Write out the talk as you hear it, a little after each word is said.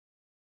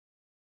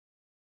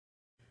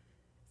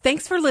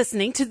Thanks for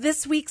listening to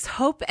this week's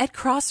Hope at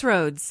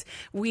Crossroads.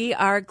 We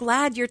are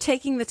glad you're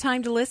taking the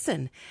time to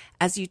listen.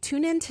 As you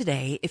tune in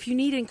today, if you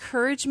need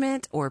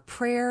encouragement or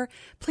prayer,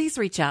 please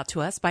reach out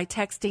to us by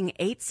texting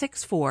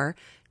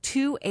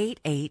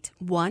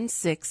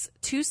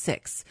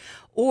 864-288-1626.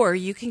 Or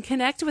you can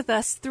connect with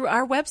us through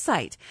our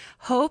website,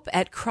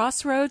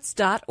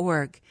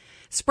 hopeatcrossroads.org.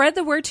 Spread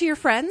the word to your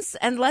friends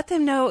and let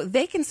them know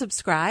they can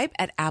subscribe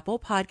at Apple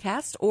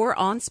Podcast or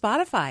on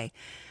Spotify.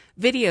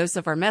 Videos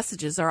of our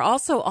messages are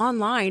also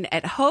online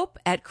at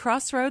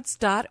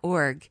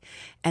hopeatcrossroads.org.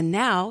 And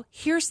now,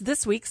 here's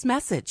this week's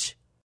message.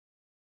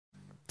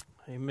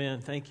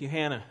 Amen. Thank you,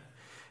 Hannah.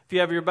 If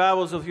you have your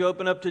Bibles, if you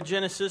open up to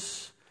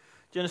Genesis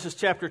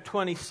chapter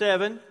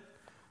 27.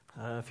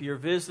 If you're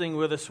visiting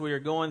with us, we are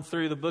going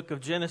through the book of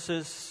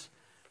Genesis.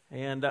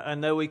 And I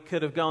know we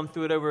could have gone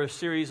through it over a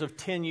series of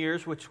 10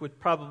 years, which would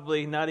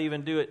probably not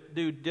even do it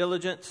due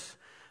diligence.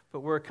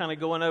 But we're kind of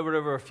going over it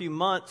over a few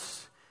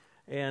months.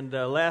 And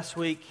last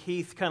week,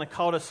 Heath kind of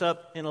caught us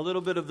up in a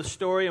little bit of the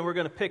story, and we're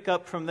going to pick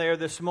up from there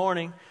this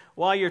morning.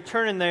 While you're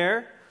turning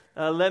there,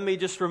 let me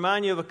just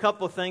remind you of a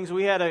couple of things.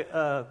 We had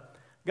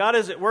God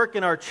is at work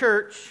in our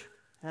church,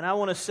 and I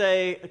want to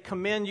say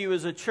commend you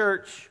as a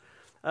church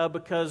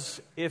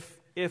because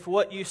if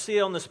what you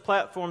see on this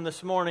platform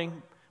this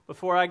morning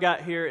before I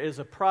got here is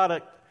a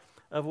product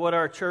of what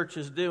our church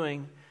is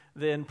doing,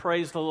 then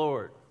praise the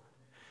Lord.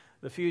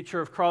 The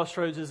future of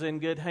Crossroads is in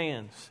good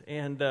hands,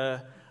 and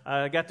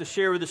I got to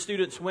share with the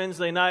students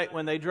Wednesday night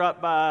when they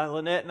dropped by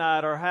Lynette and I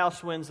at our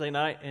house Wednesday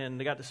night,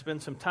 and I got to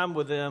spend some time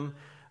with them.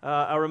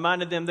 I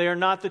reminded them they are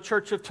not the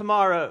church of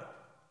tomorrow.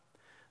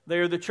 They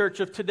are the church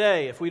of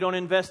today. If we don't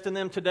invest in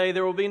them today,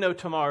 there will be no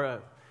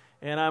tomorrow.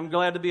 And I'm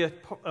glad to be a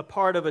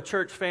part of a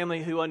church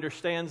family who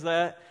understands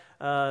that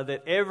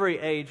every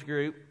age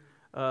group,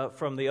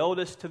 from the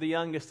oldest to the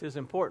youngest, is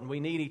important. We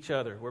need each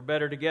other. We're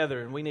better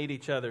together, and we need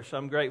each other. So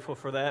I'm grateful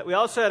for that. We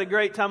also had a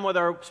great time with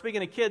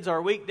speaking of kids,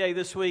 our weekday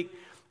this week,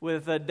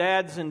 with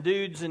dads and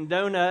dudes and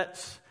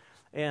donuts.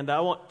 And I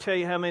won't tell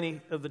you how many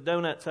of the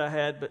donuts I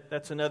had, but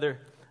that's another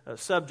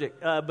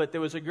subject. But there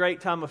was a great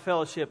time of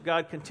fellowship.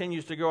 God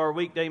continues to grow our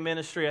weekday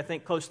ministry. I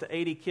think close to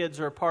 80 kids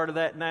are a part of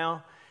that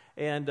now.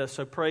 And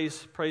so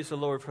praise the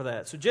Lord for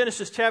that. So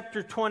Genesis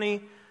chapter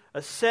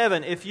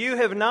 27. If you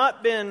have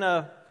not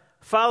been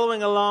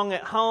following along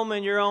at home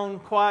in your own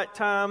quiet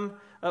time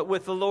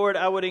with the Lord,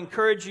 I would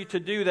encourage you to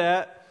do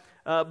that.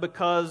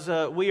 Because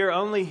we are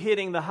only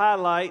hitting the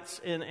highlights,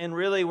 and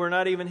really we're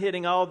not even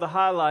hitting all the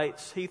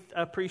highlights. Heath,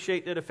 I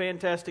appreciate, did a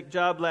fantastic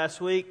job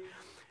last week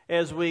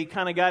as we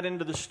kind of got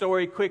into the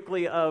story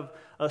quickly of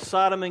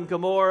Sodom and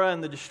Gomorrah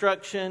and the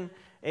destruction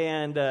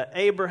and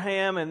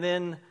Abraham, and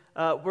then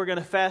we're going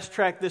to fast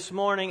track this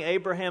morning.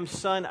 Abraham's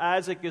son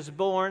Isaac is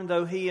born,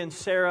 though he and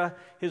Sarah,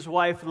 his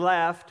wife,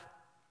 laughed.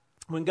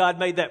 When God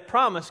made that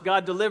promise,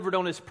 God delivered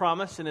on His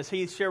promise, and as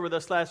He shared with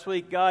us last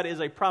week, God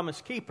is a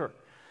promise keeper.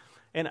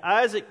 And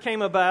Isaac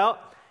came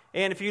about,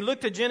 and if you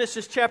look to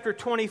Genesis chapter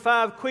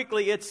 25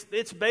 quickly,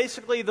 it's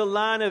basically the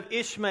line of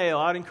Ishmael.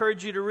 I'd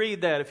encourage you to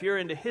read that. If you're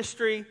into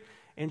history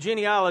and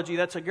genealogy,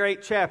 that's a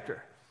great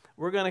chapter.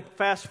 We're going to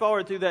fast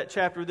forward through that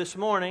chapter this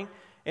morning,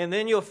 and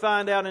then you'll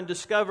find out and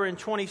discover in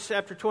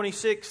chapter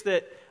 26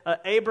 that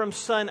Abram's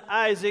son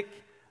Isaac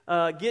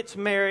gets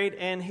married,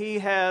 and he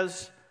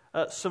has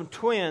some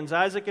twins.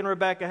 Isaac and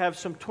Rebekah have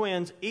some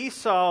twins,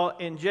 Esau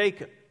and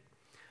Jacob.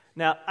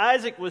 Now,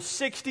 Isaac was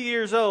 60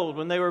 years old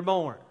when they were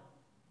born.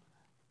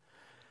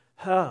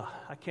 Oh,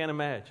 I can't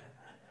imagine.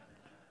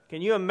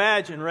 Can you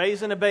imagine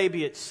raising a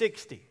baby at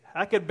 60?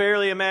 I could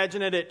barely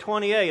imagine it at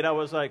 28. I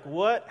was like,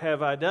 what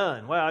have I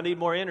done? Well, I need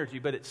more energy.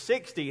 But at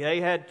 60,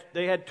 they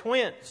had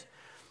twins.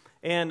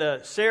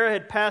 And Sarah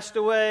had passed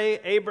away.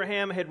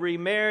 Abraham had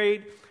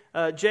remarried.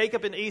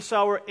 Jacob and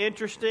Esau were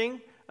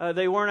interesting.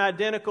 They weren't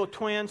identical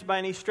twins by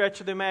any stretch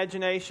of the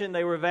imagination.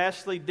 They were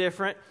vastly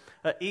different.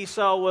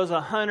 Esau was a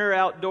hunter,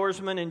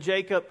 outdoorsman, and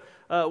Jacob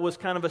was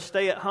kind of a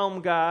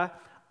stay-at-home guy.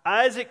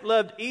 Isaac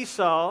loved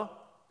Esau,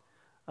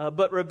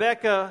 but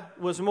Rebekah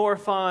was more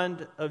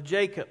fond of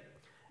Jacob.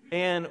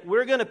 And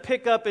we're going to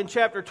pick up in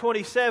chapter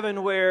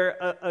 27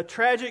 where a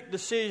tragic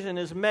decision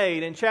is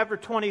made. In chapter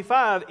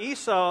 25,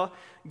 Esau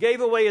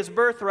gave away his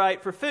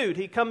birthright for food.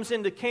 He comes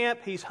into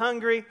camp, he's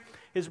hungry,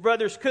 his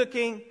brother's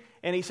cooking,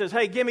 and he says,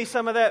 hey, give me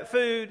some of that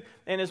food.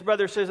 And his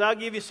brother says, I'll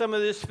give you some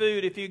of this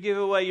food if you give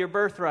away your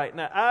birthright.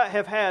 Now, I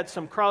have had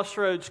some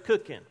Crossroads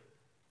cooking.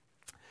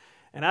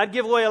 And I'd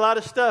give away a lot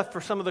of stuff for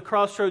some of the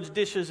Crossroads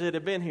dishes that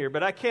have been here.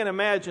 But I can't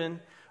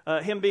imagine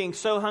him being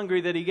so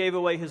hungry that he gave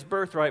away his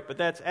birthright. But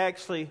that's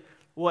actually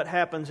what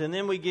happens. And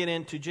then we get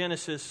into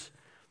Genesis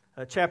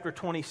chapter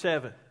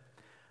 27.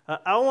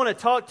 I want to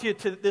talk to you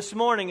this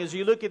morning as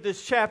you look at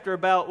this chapter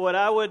about what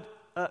I would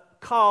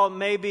call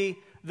maybe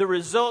the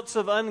results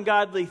of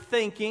ungodly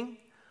thinking,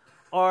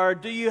 or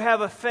do you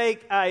have a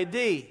fake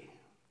ID?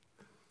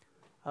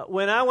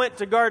 When I went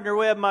to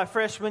Gardner-Webb my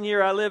freshman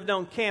year, I lived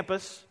on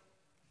campus.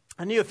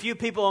 I knew a few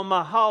people on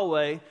my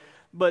hallway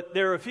but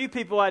there were a few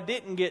people I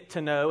didn't get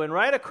to know. And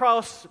right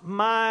across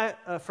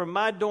from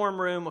my dorm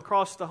room,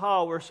 across the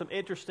hall, were some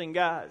interesting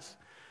guys.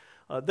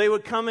 They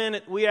would come in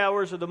at wee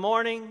hours of the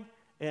morning,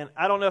 and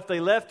I don't know if they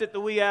left at the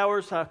wee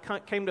hours. I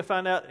came to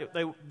find out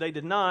they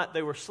did not.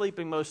 They were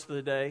sleeping most of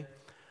the day.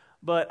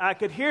 But I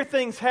could hear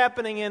things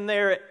happening in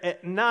there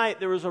at night.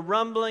 There was a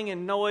rumbling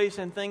and noise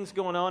and things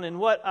going on. And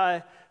what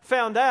I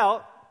found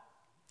out,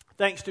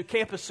 thanks to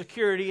campus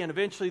security and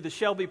eventually the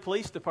Shelby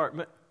Police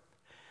Department,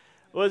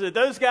 was that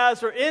those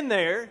guys were in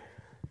there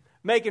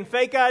making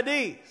fake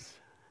IDs.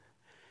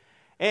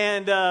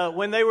 And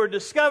when they were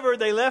discovered,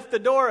 they left the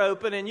door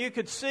open, and you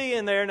could see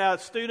in there. Now,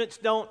 students,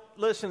 don't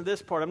listen to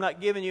this part. I'm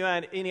not giving you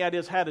any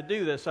ideas how to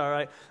do this, all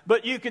right?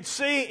 But you could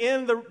see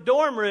in the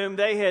dorm room,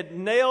 they had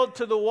nailed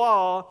to the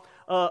wall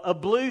a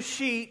blue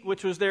sheet,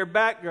 which was their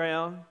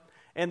background.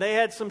 And they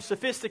had some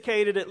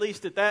sophisticated, at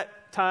least at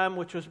that time,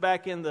 which was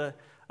back in the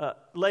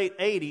late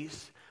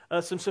 80s,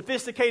 some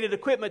sophisticated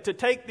equipment to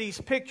take these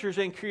pictures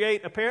and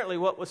create apparently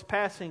what was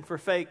passing for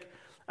fake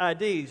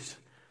IDs.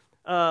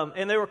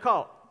 And they were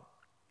caught.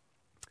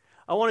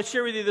 I want to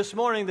share with you this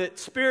morning that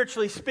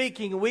spiritually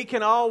speaking, we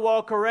can all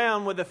walk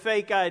around with a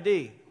fake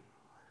ID.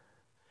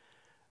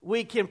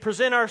 We can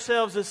present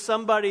ourselves as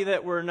somebody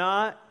that we're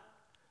not.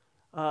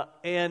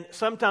 And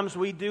sometimes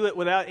we do it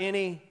without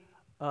any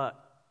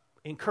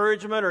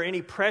encouragement or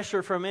any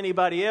pressure from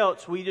anybody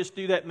else. We just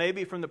do that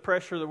maybe from the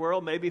pressure of the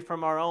world, maybe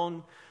from our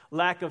own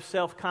lack of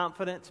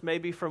self-confidence,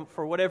 maybe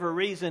for whatever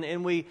reason.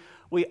 And we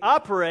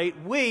operate,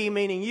 we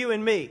meaning you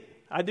and me,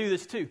 I do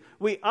this too,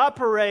 we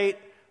operate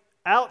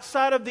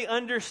outside of the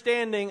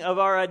understanding of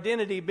our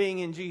identity being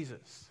in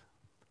Jesus.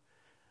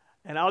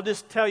 And I'll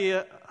just tell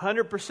you,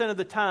 100% of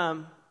the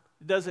time,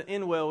 it doesn't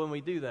end well when we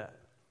do that.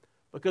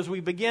 Because we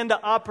begin to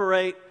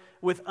operate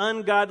with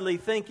ungodly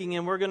thinking,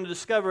 and we're going to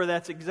discover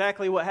that's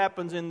exactly what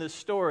happens in this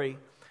story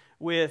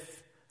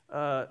with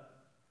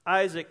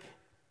Isaac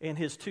and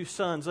his two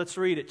sons. Let's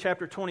read it,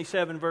 chapter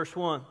 27, verse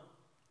 1.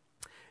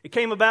 It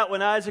came about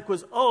when Isaac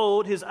was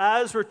old, his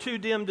eyes were too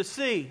dim to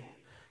see.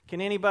 Can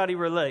anybody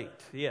relate?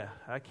 Yeah,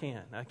 I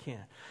can.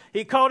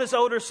 He called his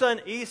older son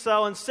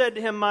Esau and said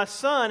to him, "My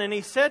son," and he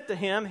said to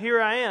him,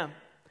 "Here I am."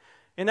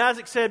 And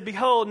Isaac said,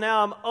 "Behold,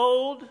 now I'm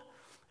old,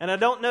 and I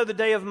don't know the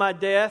day of my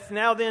death.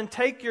 Now then,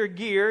 take your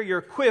gear, your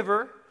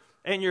quiver,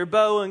 and your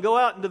bow, and go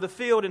out into the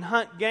field and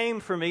hunt game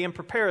for me, and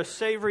prepare a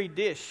savory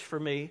dish for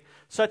me,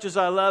 such as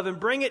I love,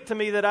 and bring it to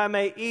me that I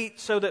may eat,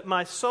 so that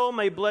my soul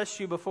may bless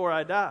you before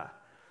I die."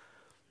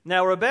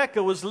 Now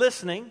Rebekah was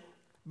listening.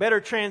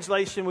 Better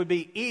translation would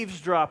be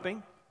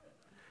eavesdropping,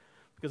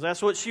 because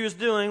that's what she was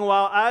doing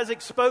while Isaac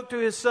spoke to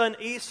his son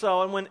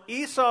Esau. And when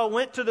Esau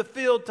went to the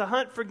field to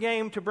hunt for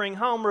game to bring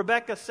home,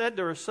 Rebekah said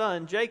to her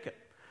son Jacob,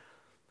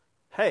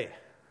 "Hey,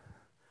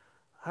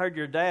 I heard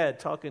your dad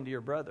talking to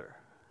your brother,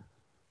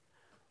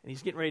 and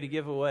he's getting ready to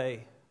give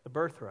away the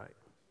birthright."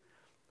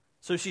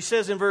 So she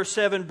says in verse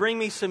 7, "Bring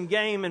me some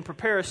game and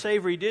prepare a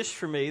savory dish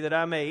for me that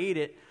I may eat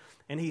it."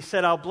 And he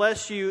said, "I'll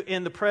bless you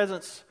in the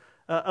presence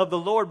of the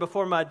Lord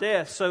before my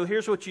death. So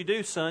here's what you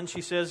do, son." She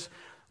says,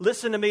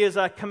 "Listen to me as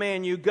I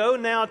command you. Go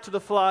now to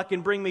the flock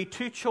and bring me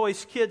 2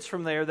 choice kids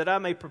from there, that I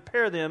may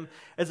prepare them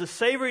as a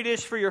savory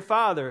dish for your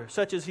father,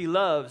 such as he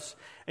loves.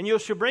 And you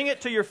shall bring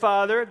it to your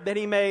father, that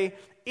he may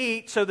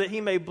eat, so that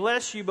he may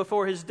bless you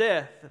before his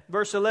death."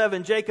 Verse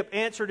 11, Jacob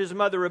answered his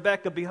mother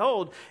Rebekah,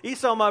 "Behold,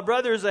 Esau my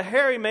brother is a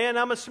hairy man,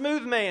 I'm a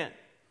smooth man.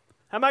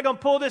 How am I going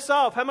to pull this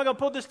off? How am I going to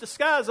pull this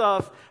disguise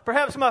off?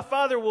 Perhaps my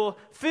father will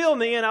feel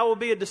me, and I will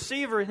be a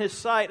deceiver in his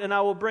sight, and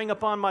I will bring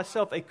upon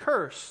myself a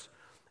curse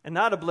and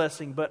not a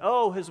blessing." But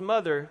his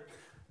mother,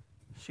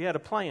 she had a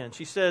plan.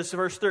 She says,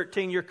 verse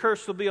 13, "Your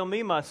curse will be on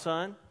me, my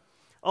son.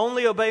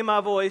 Only obey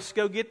my voice.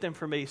 Go get them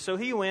for me." So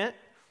he went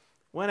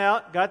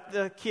out, got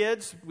the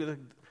kids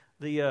with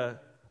the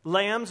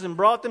lambs, and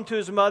brought them to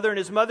his mother. And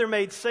his mother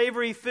made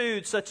savory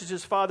food, such as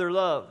his father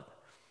loved.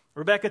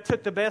 Rebekah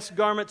took the best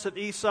garments of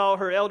Esau,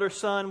 her elder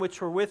son,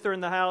 which were with her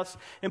in the house,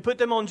 and put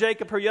them on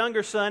Jacob, her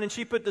younger son. And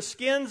she put the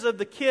skins of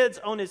the kids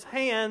on his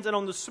hands and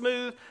on the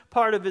smooth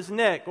part of his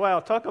neck. Wow,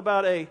 talk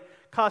about a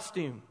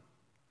costume.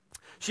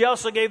 She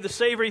also gave the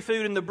savory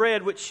food and the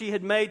bread which she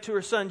had made to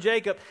her son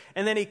Jacob.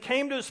 And then he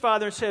came to his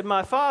father and said,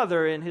 "My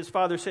father." And his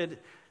father said,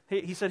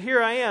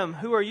 "Here I am.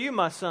 Who are you,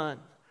 my son?"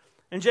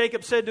 And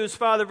Jacob said to his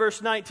father,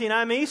 verse 19,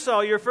 "I'm Esau,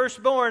 your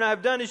firstborn. I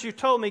have done as you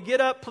told me.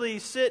 Get up,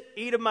 please, sit,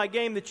 eat of my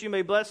game, that you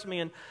may bless me."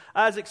 And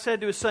Isaac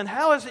said to his son,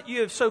 "How is it you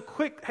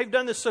have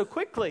done this so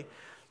quickly?"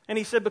 And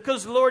he said,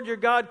 "Because the Lord your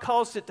God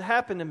caused it to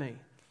happen to me."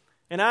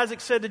 And Isaac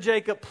said to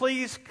Jacob,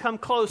 "Please come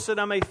close, that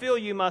I may feel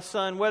you, my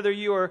son, whether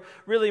you are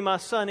really my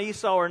son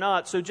Esau or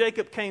not." So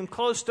Jacob came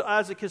close to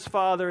Isaac his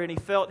father, and he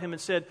felt him and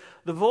said,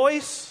 "The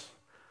voice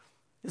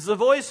is the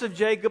voice of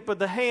Jacob, but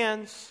the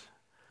hands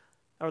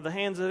are the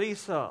hands of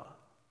Esau."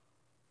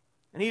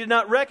 And he did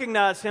not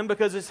recognize him,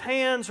 because his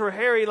hands were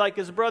hairy like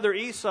his brother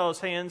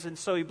Esau's hands. And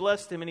so he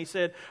blessed him, and he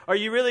said, "Are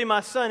you really my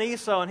son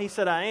Esau?" And he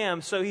said, "I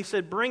am." So he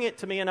said, "Bring it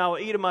to me, and I will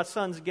eat of my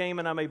son's game,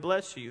 and I may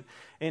bless you."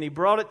 And he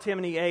brought it to him,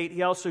 and he ate.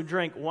 He also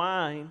drank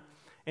wine.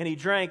 and he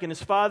drank. And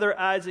his father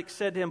Isaac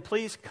said to him,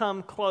 "Please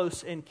come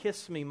close and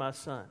kiss me, my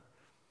son."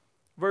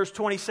 Verse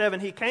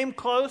 27, he came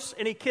close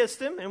and he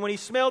kissed him, and when he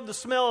smelled the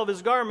smell of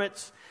his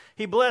garments,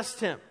 he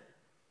blessed him.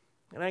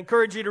 And I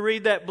encourage you to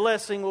read that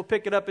blessing. We'll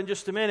pick it up in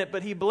just a minute.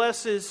 But he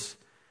blesses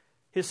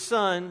his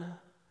son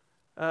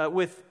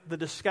with the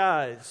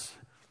disguise.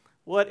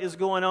 What is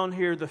going on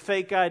here? The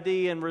fake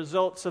ID and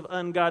results of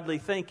ungodly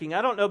thinking.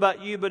 I don't know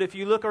about you, but if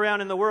you look around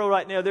in the world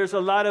right now, there's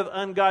a lot of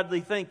ungodly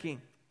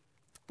thinking.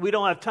 We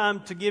don't have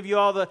time to give you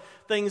all the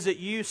things that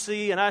you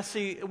see and I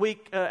see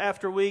week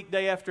after week,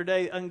 day after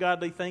day,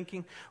 ungodly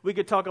thinking. We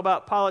could talk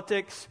about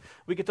politics.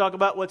 We could talk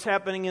about what's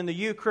happening in the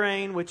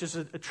Ukraine, which is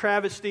a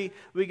travesty.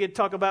 We could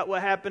talk about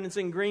what happens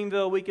in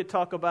Greenville. We could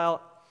talk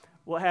about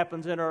what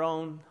happens in our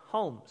own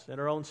homes, in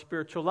our own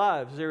spiritual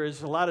lives. There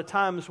is a lot of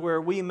times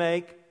where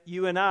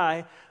you and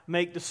I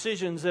make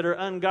decisions that are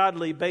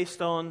ungodly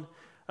based on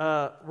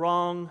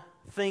wrong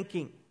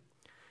thinking.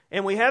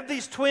 And we have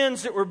these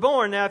twins that were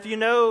born. Now, if you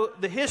know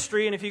the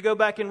history, and if you go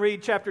back and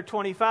read chapter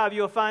 25,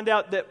 you'll find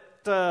out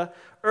that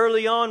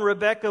early on,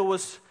 Rebekah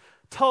was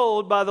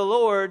told by the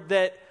Lord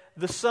that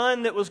the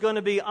son that was going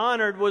to be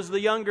honored was the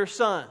younger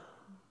son.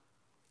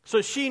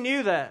 So she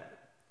knew that.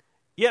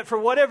 Yet, for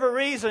whatever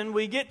reason,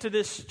 we get to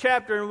this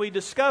chapter and we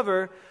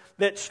discover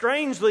that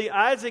strangely,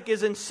 Isaac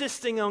is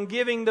insisting on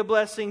giving the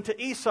blessing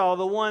to Esau,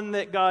 the one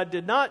that God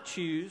did not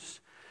choose.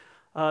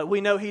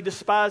 We know he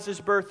despised his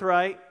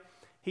birthright.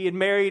 He had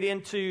married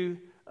into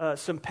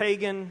some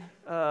pagan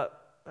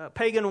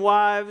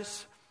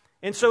wives.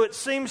 And so it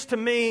seems to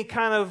me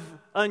kind of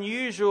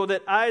unusual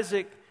that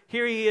Isaac,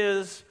 here he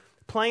is,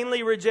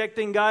 plainly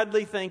rejecting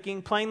godly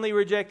thinking, plainly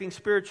rejecting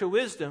spiritual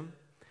wisdom,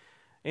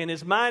 and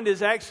his mind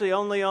is actually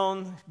only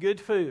on good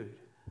food,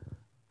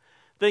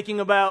 thinking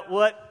about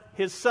what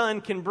his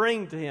son can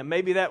bring to him.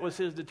 Maybe that was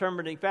his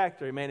determining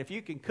factor. Man, if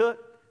you can cook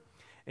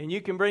and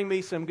you can bring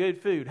me some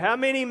good food. How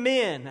many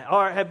men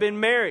have been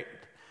married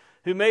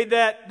who made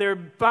that their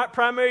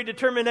primary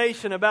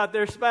determination about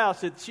their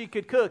spouse, that she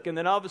could cook, and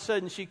then all of a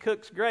sudden she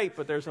cooks great,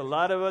 but there's a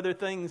lot of other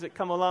things that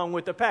come along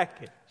with the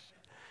package.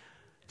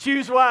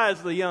 Choose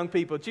wisely, young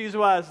people, choose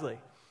wisely.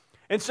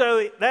 And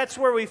so that's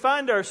where we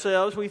find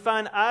ourselves. We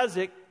find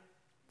Isaac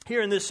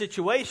here in this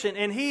situation,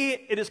 and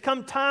it has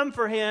come time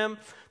for him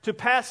to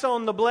pass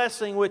on the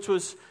blessing, which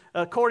was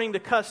according to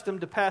custom,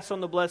 to pass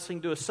on the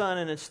blessing to a son,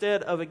 and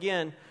instead of,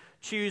 again,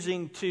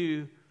 choosing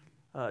to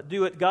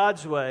do it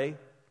God's way,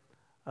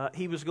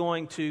 he was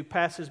going to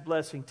pass his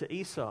blessing to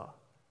Esau.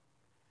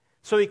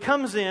 So he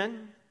comes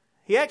in.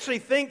 He actually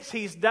thinks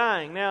he's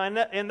dying. Now,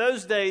 in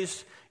those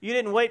days, you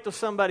didn't wait till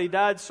somebody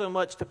died so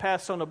much to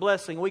pass on a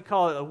blessing. We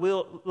call it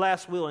a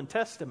last will and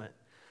testament.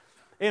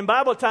 In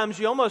Bible times,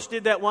 you almost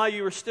did that while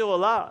you were still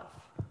alive.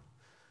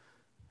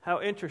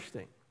 How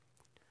interesting.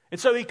 And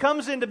so he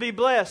comes in to be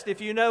blessed.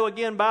 If you know,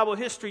 again, Bible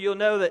history, you'll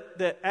know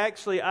that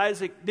actually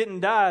Isaac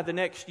didn't die the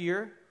next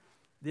year.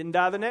 Didn't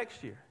die the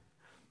next year.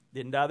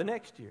 Didn't die the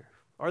next year.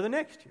 Or the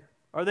next year,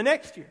 or the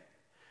next year.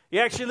 He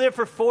actually lived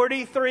for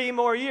 43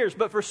 more years.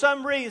 But for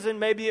some reason,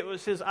 maybe it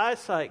was his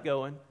eyesight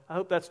going. I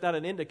hope that's not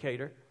an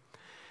indicator.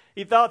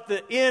 He thought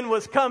the end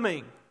was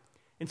coming.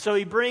 And so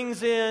he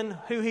brings in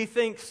who he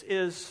thinks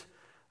is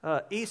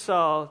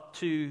Esau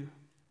to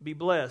be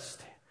blessed.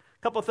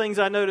 A couple of things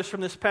I noticed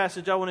from this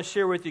passage I want to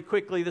share with you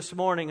quickly this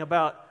morning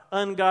about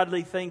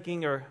ungodly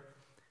thinking or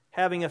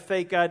having a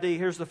fake ID.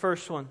 Here's the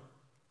first one.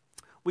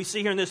 We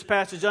see here in this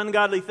passage,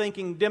 ungodly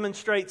thinking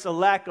demonstrates a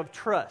lack of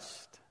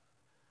trust.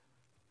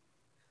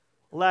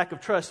 Lack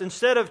of trust.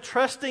 Instead of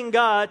trusting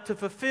God to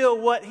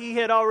fulfill what He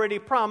had already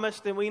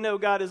promised, and we know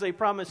God is a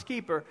promise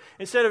keeper,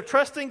 instead of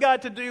trusting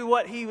God to do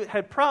what He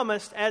had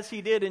promised, as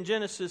He did in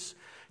Genesis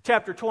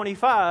chapter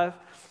 25,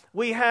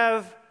 we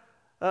have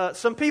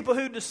some people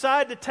who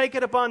decide to take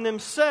it upon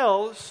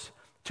themselves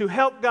to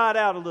help God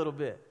out a little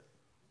bit.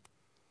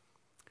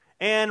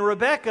 And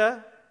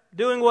Rebekah,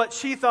 doing what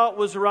she thought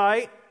was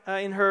right,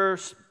 in her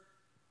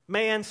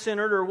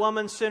man-centered or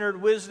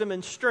woman-centered wisdom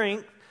and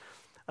strength,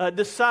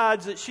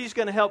 decides that she's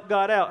going to help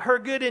God out. Her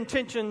good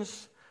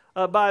intentions,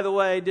 by the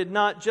way, did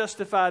not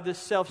justify this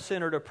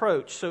self-centered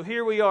approach. So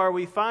here we are,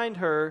 we find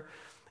her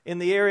in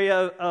the area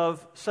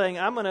of saying,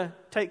 I'm going to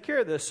take care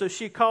of this. So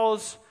she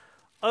calls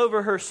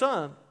over her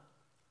son.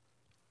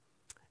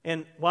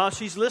 And while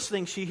she's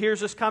listening, she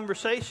hears this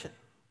conversation.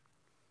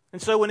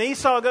 And so when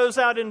Esau goes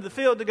out into the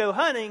field to go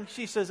hunting,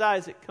 she says,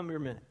 Isaac, come here a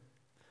minute.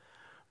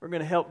 We're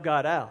going to help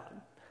God out.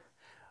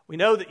 We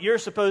know that you're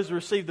supposed to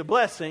receive the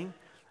blessing,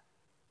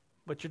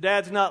 but your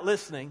dad's not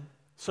listening.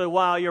 So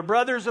while your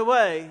brother's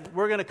away,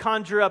 we're going to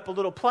conjure up a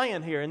little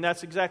plan here. And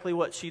that's exactly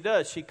what she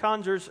does. She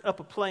conjures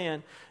up a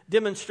plan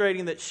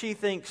demonstrating that she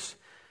thinks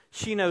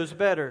she knows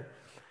better.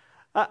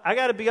 I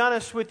got to be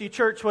honest with you,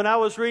 church. When I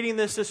was reading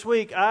this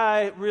week,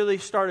 I really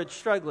started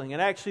struggling.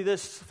 And actually,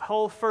 this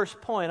whole first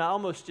point, I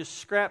almost just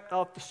scrapped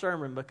off the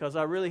sermon because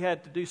I really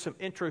had to do some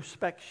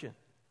introspection.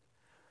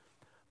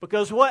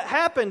 Because what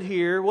happened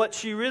here, what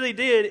she really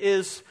did,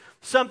 is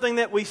something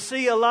that we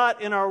see a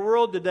lot in our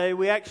world today.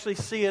 We actually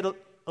see it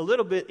a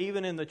little bit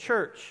even in the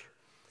church.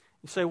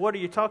 You say, what are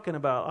you talking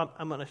about?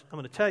 I'm going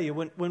to tell you.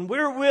 When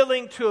we're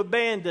willing to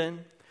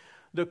abandon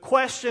the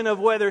question of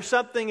whether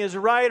something is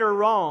right or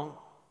wrong,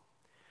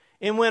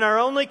 and when our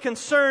only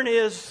concern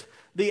is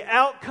the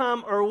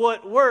outcome or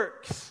what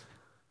works,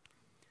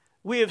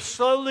 we have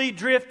slowly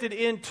drifted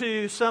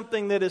into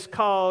something that is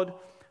called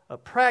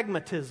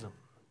pragmatism.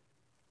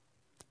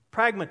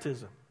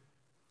 Pragmatism.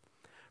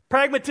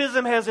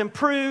 Pragmatism has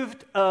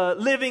improved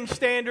living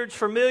standards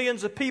for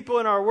millions of people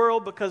in our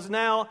world because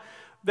now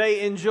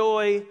they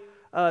enjoy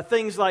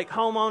things like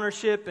home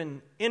ownership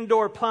and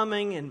indoor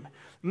plumbing, and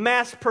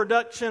mass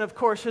production, of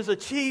course, has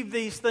achieved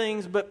these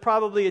things, but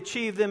probably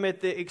achieved them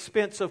at the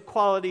expense of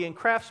quality and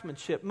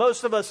craftsmanship.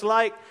 Most of us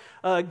like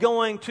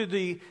going to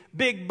the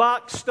big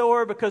box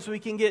store because we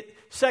can get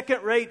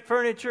second-rate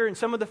furniture, and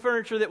some of the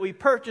furniture that we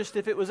purchased,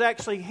 if it was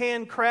actually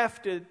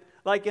handcrafted,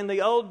 like in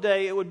the old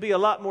day, it would be a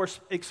lot more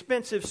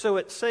expensive, so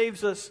it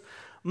saves us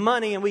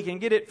money and we can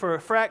get it for a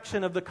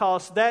fraction of the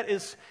cost. That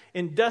is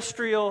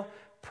industrial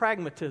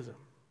pragmatism.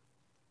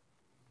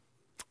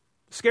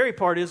 The scary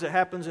part is it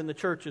happens in the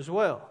church as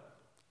well.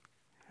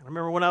 I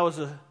remember when I was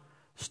a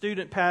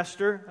student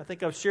pastor, I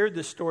think I've shared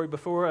this story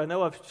before. I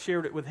know I've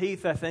shared it with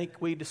Heath, I think.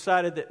 We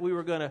decided that we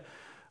were going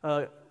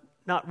to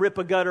not rip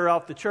a gutter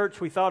off the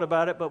church. We thought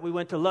about it, but we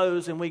went to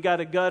Lowe's and we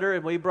got a gutter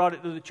and we brought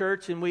it to the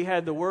church, and we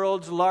had the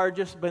world's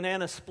largest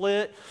banana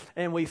split,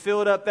 and we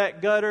filled up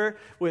that gutter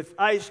with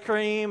ice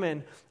cream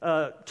and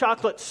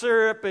chocolate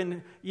syrup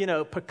and,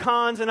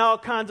 pecans and all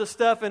kinds of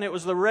stuff, and it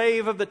was the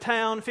rave of the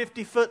town,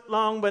 50-foot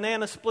long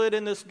banana split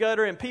in this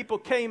gutter, and people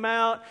came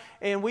out,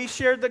 and we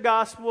shared the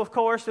gospel, of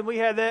course, and we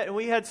had that, and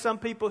we had some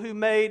people who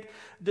made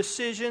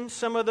decisions.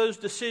 Some of those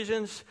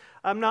decisions,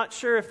 I'm not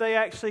sure if they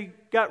actually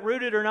got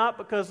rooted or not,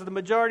 because the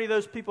majority of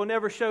those people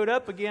never showed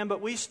up again,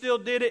 but we still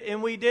did it,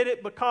 and we did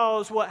it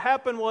because what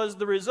happened was,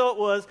 the result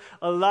was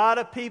a lot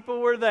of people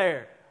were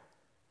there.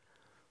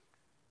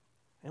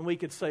 And we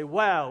could say,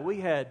 wow, we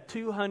had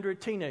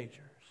 200 teenagers.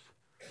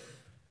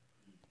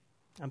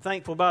 I'm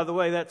thankful, by the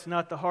way, that's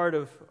not the heart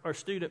of our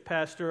student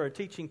pastor, our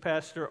teaching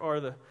pastor,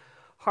 or the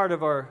heart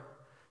of our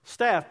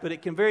staff, but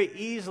it can very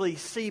easily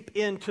seep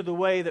into the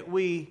way that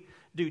we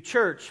do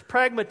church.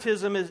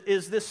 Pragmatism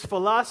is this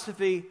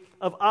philosophy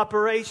of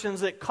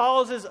operations that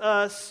causes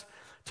us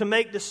to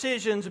make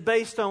decisions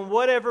based on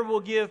whatever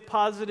will give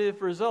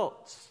positive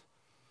results.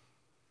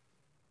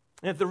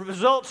 And if the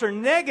results are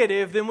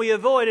negative, then we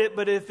avoid it,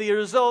 but if the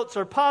results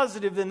are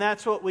positive, then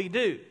that's what we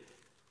do.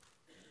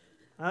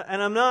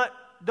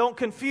 Don't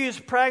confuse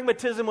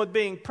pragmatism with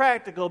being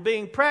practical.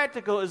 Being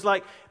practical is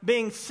like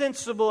being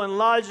sensible and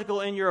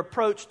logical in your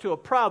approach to a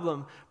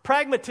problem.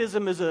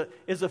 Pragmatism is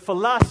a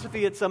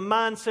philosophy. It's a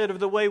mindset of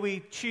the way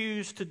we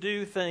choose to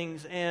do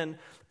things. And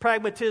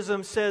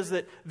pragmatism says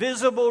that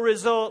visible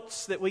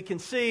results that we can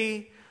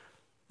see,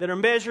 that are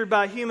measured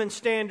by human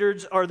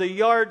standards, are the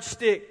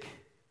yardstick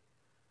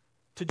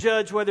to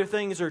judge whether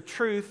things are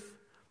truth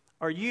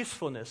or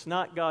usefulness,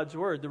 not God's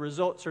word. The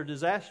results are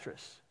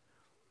disastrous.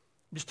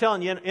 I'm just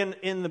telling you,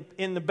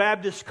 in the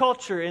Baptist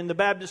culture, in the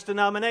Baptist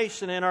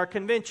denomination, in our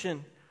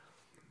convention,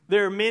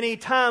 there are many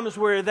times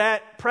where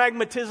that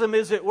pragmatism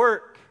is at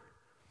work.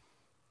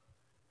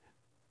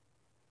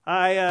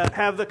 I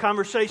have the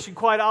conversation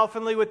quite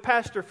oftenly with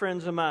pastor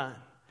friends of mine.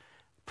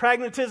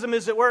 Pragmatism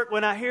is at work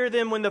when I hear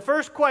them, when the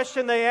first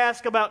question they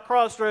ask about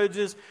Crossroads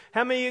is,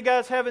 how many of you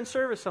guys having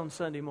service on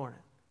Sunday morning?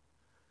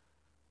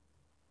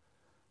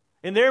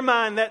 In their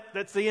mind,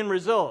 that's the end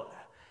result.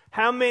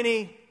 How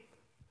many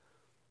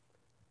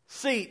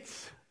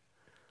seats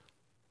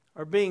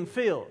are being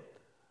filled?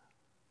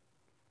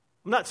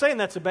 I'm not saying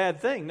that's a bad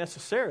thing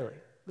necessarily.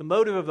 The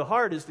motive of the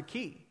heart is the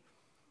key.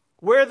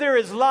 Where there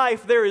is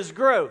life, there is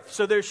growth.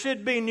 So there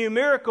should be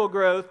numerical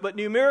growth, but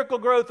numerical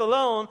growth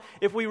alone,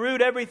 if we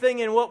root everything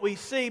in what we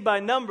see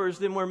by numbers,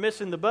 then we're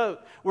missing the boat.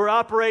 We're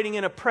operating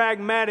in a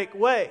pragmatic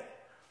way.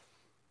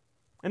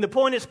 And the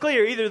point is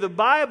clear. Either the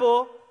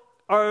Bible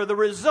or the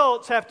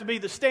results have to be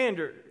the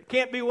standard. It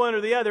can't be one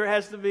or the other. It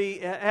has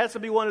to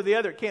be one or the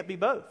other. It can't be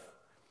both.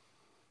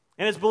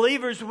 And as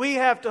believers, we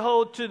have to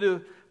hold to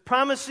the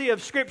primacy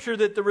of Scripture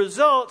that the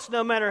results,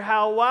 no matter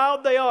how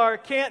wild they are,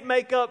 can't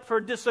make up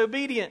for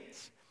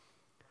disobedience.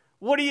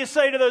 What do you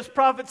say to those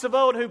prophets of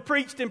old who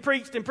preached and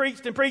preached and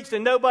preached and preached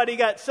and nobody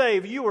got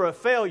saved? You were a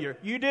failure.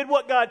 You did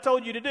what God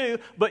told you to do,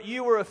 but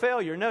you were a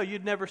failure. No,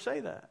 you'd never say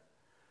that.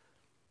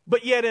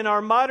 But yet in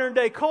our modern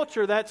day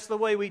culture, that's the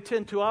way we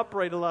tend to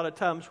operate a lot of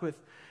times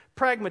with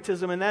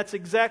pragmatism, and that's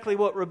exactly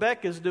what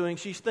Rebecca's doing.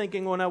 She's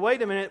thinking, well, now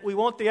wait a minute, we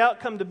want the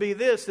outcome to be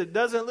this. It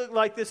doesn't look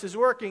like this is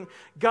working.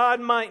 God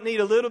might need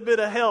a little bit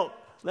of help.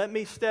 Let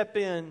me step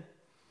in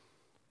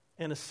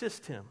and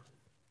assist him.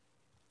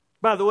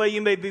 By the way,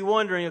 you may be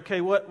wondering,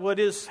 okay,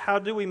 how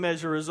do we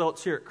measure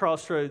results here at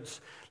Crossroads?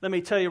 Let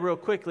me tell you real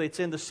quickly. It's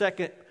in the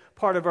second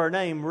part of our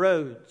name,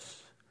 roads.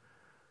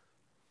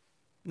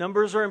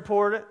 Numbers are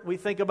important. We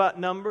think about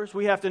numbers.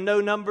 We have to know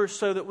numbers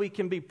so that we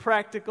can be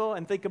practical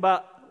and think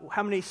about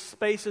how many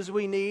spaces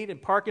we need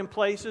and parking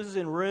places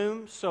and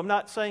rooms. So I'm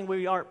not saying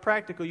we aren't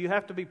practical. You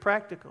have to be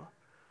practical.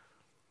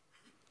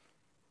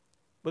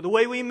 But the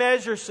way we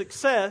measure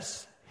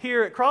success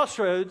here at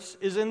Crossroads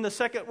is in the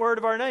second word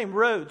of our name,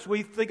 roads.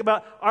 We think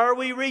about, are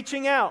we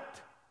reaching out?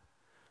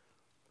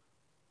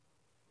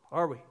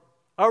 Are we?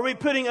 Are we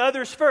putting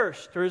others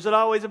first, or is it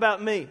always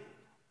about me?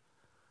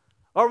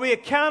 Are we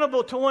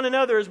accountable to one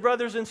another as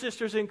brothers and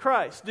sisters in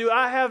Christ? Do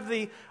I have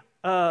the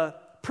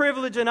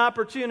privilege and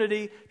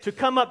opportunity to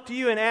come up to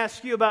you and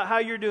ask you about how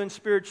you're doing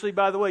spiritually?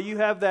 By the way, you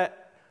have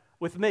that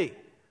with me.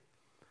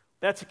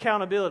 That's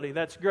accountability.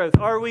 That's growth.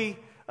 Are we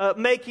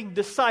making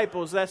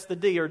disciples? That's the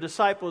D, or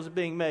disciples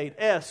being made.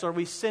 S, are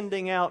we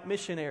sending out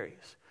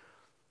missionaries?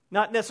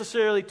 Not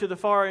necessarily to the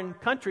foreign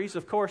countries,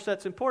 of course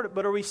that's important,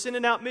 but are we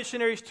sending out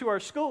missionaries to our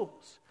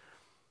schools?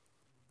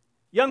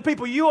 Young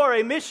people, you are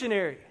a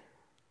missionary.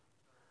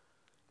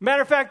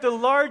 Matter of fact, the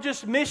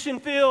largest mission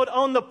field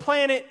on the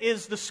planet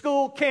is the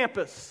school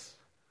campus.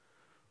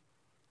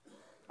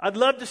 I'd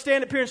love to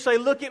stand up here and say,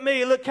 look at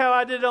me, look how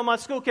I did it on my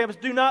school campus.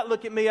 Do not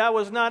look at me, I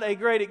was not a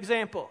great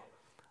example.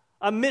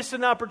 I missed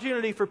an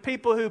opportunity for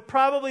people who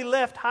probably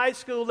left high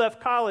school,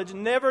 left college,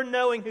 never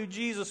knowing who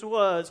Jesus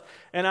was.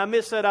 And I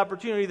missed that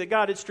opportunity that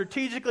God had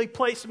strategically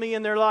placed me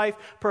in their life,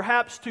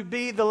 perhaps to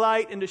be the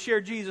light and to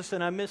share Jesus,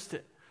 and I missed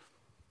it.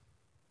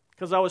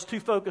 Because I was too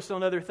focused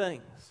on other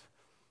things.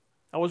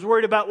 I was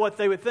worried about what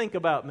they would think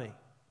about me.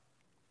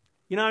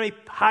 You know how many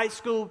high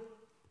school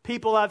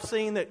people I've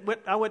seen that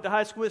I went to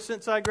high school with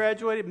since I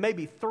graduated?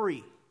 Maybe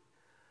 3.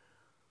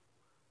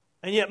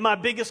 And yet my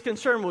biggest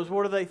concern was,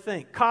 what do they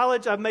think?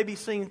 College, I've maybe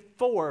seen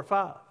 4 or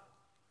 5.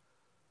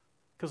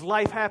 Because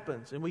life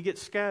happens and we get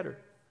scattered.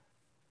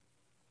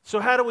 So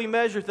how do we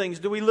measure things?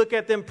 Do we look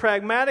at them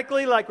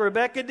pragmatically like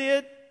Rebecca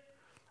did?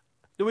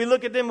 Do we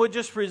look at them with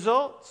just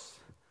results?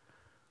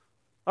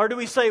 Or do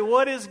we say,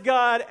 what is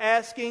God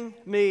asking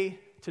me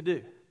to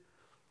do?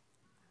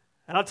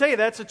 And I'll tell you,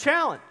 that's a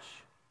challenge.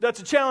 That's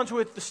a challenge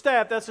with the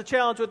staff. That's a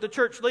challenge with the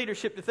church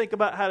leadership to think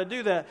about how to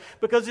do that,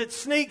 because it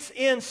sneaks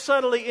in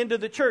subtly into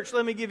the church.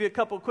 Let me give you a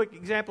couple quick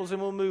examples and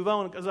we'll move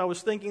on, because I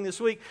was thinking this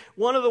week,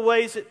 one of the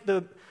ways that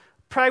the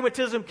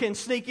pragmatism can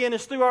sneak in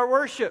is through our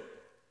worship.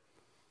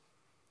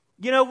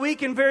 You know, we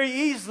can very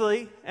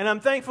easily, and I'm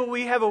thankful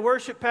we have a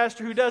worship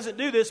pastor who doesn't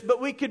do this, but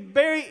we could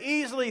very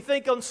easily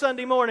think on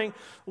Sunday morning,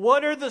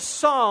 what are the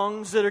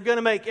songs that are going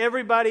to make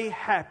everybody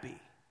happy?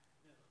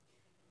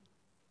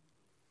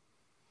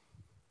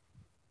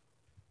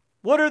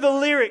 What are the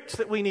lyrics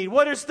that we need?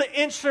 What is the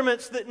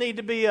instruments that need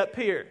to be up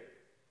here?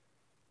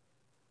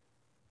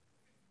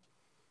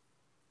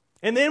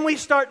 And then we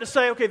start to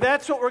say, okay,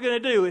 that's what we're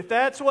going to do. If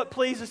that's what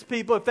pleases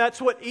people, if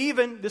that's what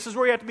even, this is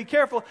where you have to be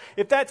careful,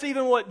 if that's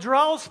even what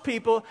draws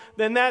people,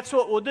 then that's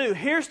what we'll do.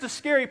 Here's the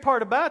scary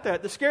part about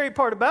that. The scary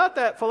part about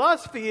that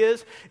philosophy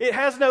is it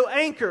has no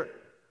anchor,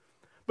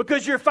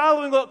 because you're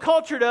following what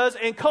culture does,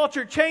 and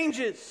culture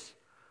changes.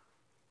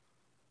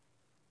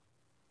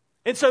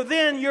 And so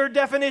then your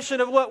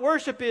definition of what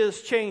worship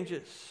is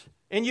changes.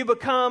 And you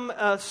become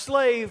a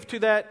slave to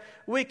that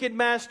wicked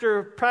master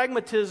of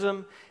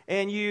pragmatism,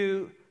 and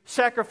you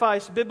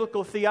sacrifice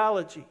biblical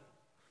theology.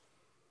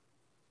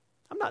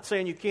 I'm not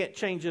saying you can't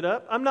change it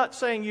up. I'm not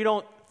saying you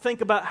don't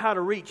think about how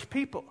to reach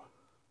people.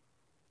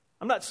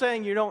 I'm not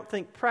saying you don't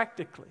think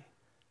practically.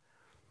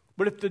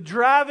 But if the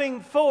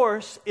driving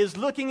force is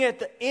looking at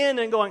the end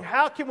and going,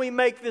 how can we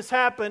make this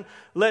happen?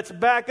 Let's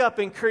back up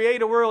and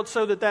create a world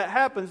so that that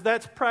happens.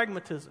 That's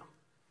pragmatism.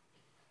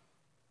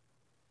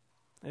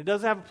 And it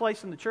doesn't have a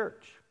place in the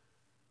church.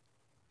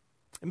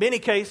 In many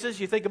cases,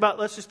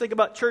 let's just think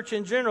about church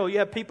in general. You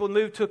have people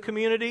move to a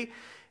community,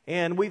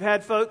 and we've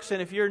had folks,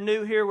 and if you're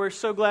new here, we're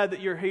so glad that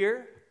you're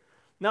here.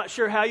 Not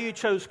sure how you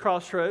chose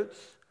Crossroads.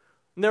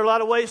 And there are a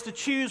lot of ways to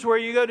choose where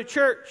you go to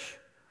church.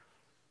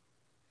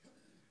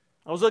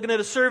 I was looking at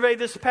a survey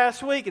this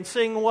past week and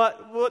seeing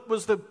what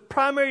was the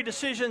primary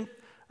decision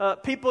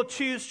people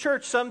choose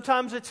church.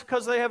 Sometimes it's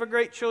because they have a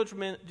great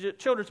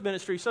children's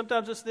ministry.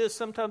 Sometimes it's this,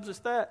 sometimes it's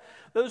that.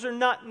 Those are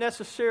not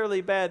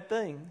necessarily bad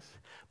things.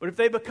 But if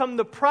they become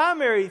the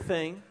primary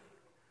thing,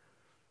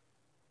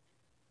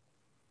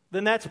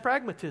 then that's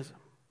pragmatism.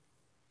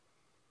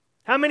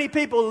 How many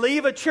people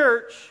leave a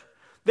church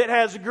that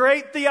has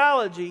great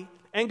theology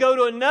and go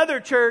to another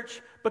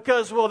church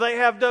because, well, they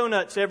have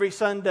donuts every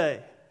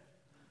Sunday?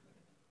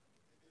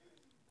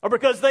 Or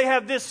because they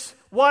have this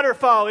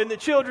waterfall in the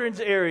children's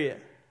area?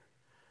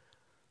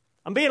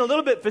 I'm being a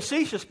little bit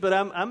facetious, but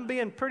I'm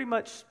being pretty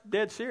much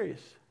dead serious.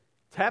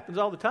 It happens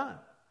all the time.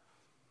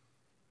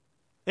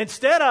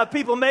 Instead of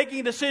people making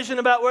a decision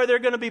about where they're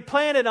going to be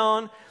planted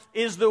on,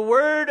 is the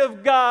Word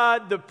of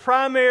God the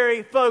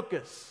primary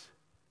focus?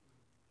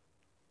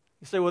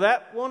 You say, well,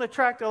 that won't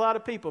attract a lot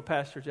of people,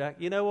 Pastor Jack.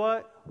 You know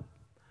what?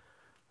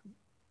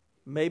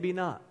 Maybe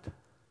not.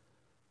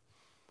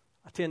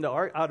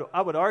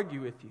 I would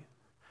argue with you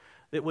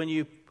that when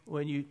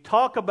you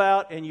talk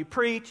about and you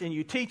preach and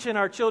you teach in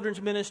our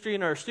children's ministry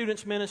and our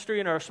students'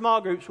 ministry and our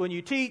small groups, when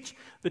you teach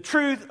the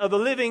truth of the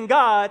living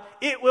God,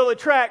 it will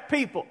attract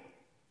people.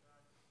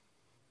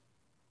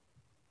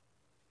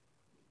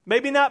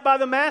 Maybe not by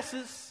the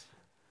masses,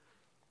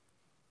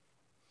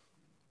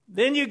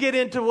 Then you get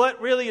into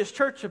what really is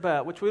church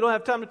about, which we don't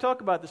have time to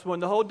talk about this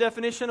morning. The whole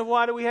definition of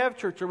why do we have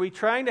church. Are we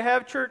trying to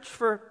have church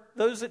for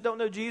those that don't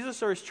know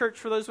Jesus, or is church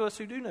for those of us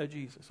who do know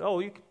Jesus?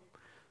 We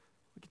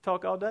could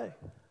talk all day.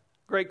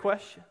 Great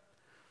question.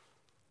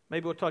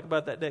 Maybe we'll talk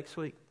about that next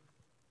week.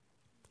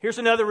 Here's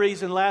another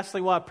reason, lastly,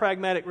 why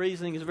pragmatic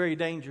reasoning is very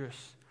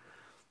dangerous.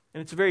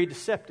 And it's very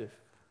deceptive.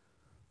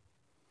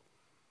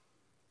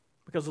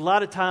 Because a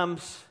lot of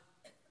times,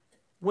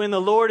 when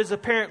the Lord is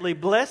apparently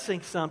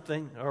blessing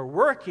something or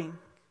working,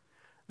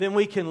 then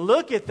we can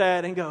look at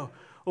that and go,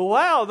 well,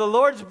 wow, the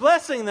Lord's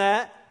blessing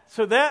that,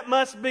 so that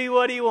must be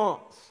what He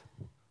wants.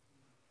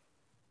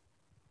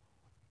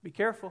 Be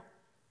careful.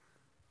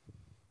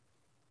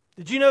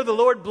 Did you know the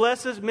Lord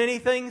blesses many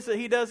things that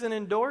He doesn't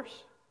endorse?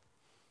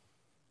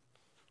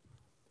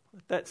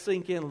 Let that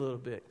sink in a little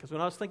bit. Because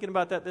when I was thinking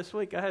about that this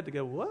week, I had to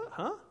go, what?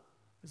 Huh?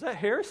 Is that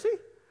heresy?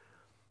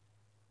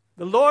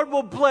 The Lord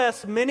will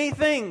bless many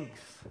things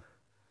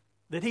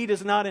that He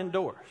does not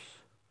endorse.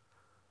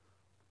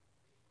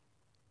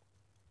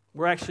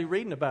 We're actually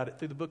reading about it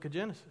through the book of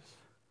Genesis.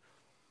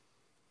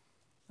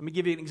 Let me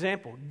give you an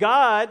example.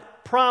 God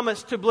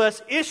promised to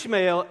bless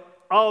Ishmael,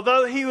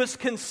 although he was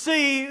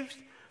conceived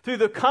through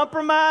the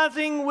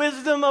compromising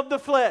wisdom of the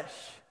flesh.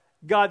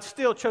 God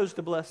still chose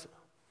to bless him.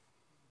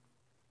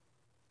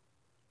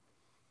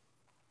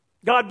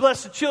 God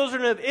blessed the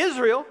children of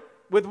Israel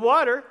with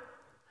water,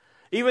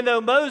 even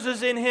though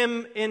Moses, in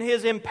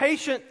his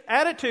impatient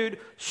attitude,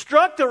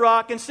 struck the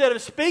rock instead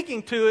of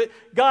speaking to it.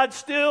 God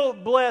still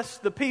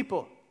blessed the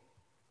people.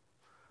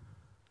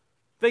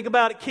 Think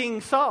about it,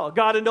 King Saul.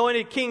 God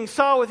anointed King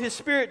Saul with His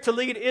Spirit to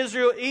lead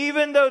Israel,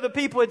 even though the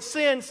people had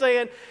sinned,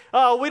 saying,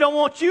 we don't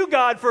want you,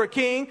 God, for a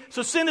king,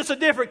 so send us a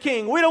different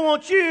king. We don't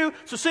want you,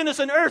 so send us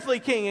an earthly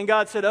king. And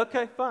God said,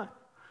 okay, fine.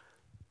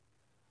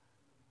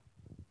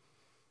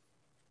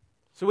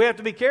 So we have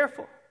to be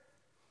careful.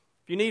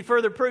 If you need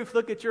further proof,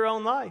 look at your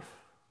own life.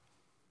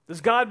 Does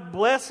God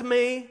bless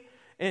me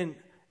and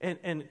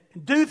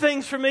do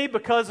things for me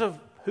because of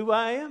who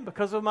I am,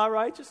 because of my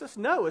righteousness?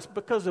 No, it's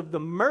because of the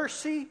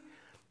mercy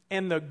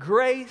and the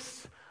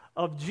grace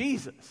of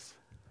Jesus.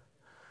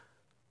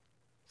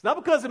 It's not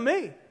because of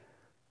me.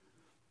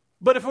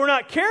 But if we're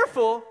not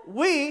careful,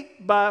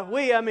 by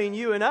we, I mean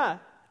you and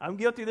I'm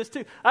guilty of this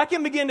too. I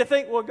can begin to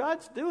think, well,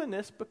 God's doing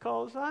this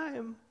because I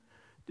am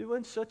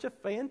doing such a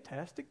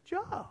fantastic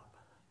job.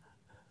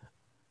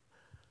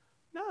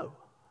 No.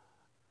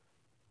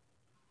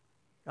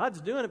 God's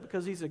doing it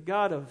because He's a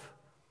God of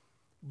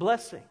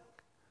blessing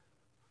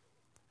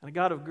and a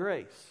God of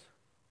grace.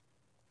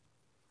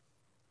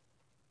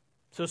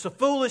 So it's a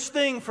foolish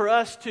thing for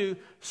us to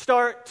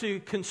start to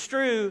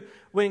construe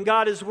when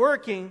God is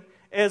working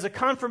as a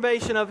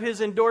confirmation of His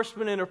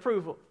endorsement and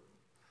approval.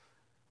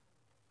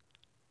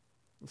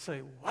 And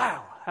say,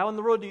 wow, how in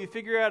the world do you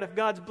figure out if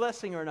God's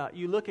blessing or not?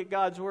 You look at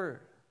God's Word.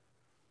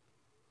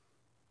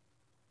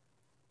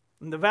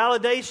 And the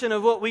validation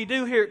of what we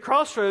do here at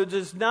Crossroads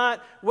is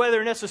not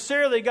whether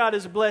necessarily God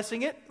is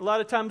blessing it. A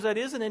lot of times that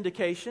is an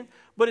indication.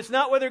 But it's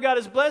not whether God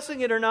is blessing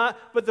it or not.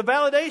 But the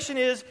validation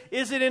is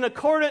it in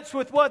accordance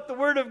with what the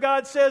Word of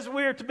God says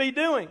we are to be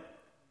doing?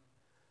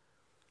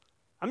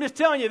 I'm just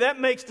telling you, that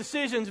makes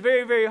decisions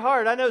very, very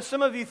hard. I know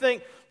some of you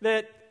think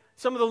that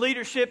some of the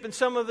leadership and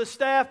some of the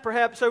staff,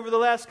 perhaps over the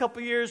last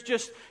couple of years,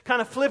 just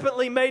kind of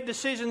flippantly made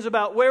decisions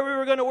about where we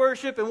were going to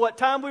worship and what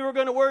time we were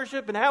going to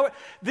worship and how.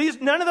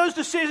 None of those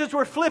decisions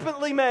were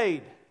flippantly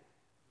made.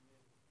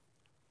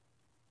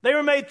 They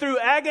were made through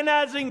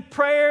agonizing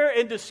prayer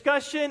and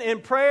discussion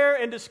and prayer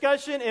and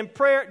discussion and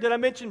prayer. Did I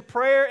mention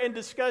prayer and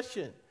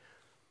discussion?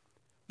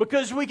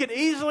 Because we could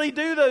easily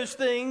do those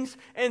things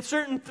and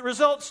certain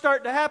results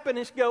start to happen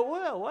and go,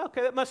 well,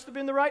 okay, that must have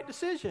been the right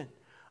decision.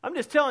 I'm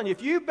just telling you,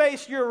 if you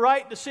base your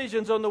right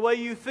decisions on the way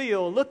you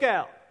feel, look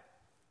out.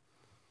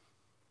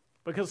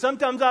 Because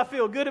sometimes I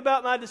feel good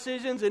about my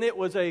decisions and it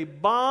was a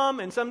bomb,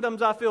 and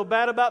sometimes I feel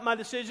bad about my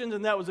decisions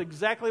and that was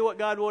exactly what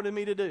God wanted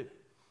me to do.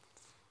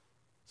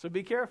 So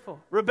be careful.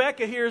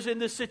 Rebecca here is in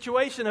this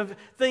situation of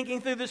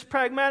thinking through this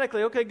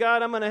pragmatically. Okay,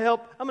 God, I'm going to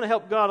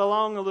help God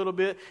along a little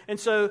bit. And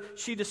so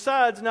she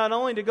decides not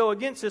only to go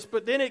against this,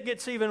 but then it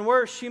gets even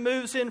worse. She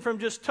moves in from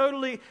just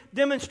totally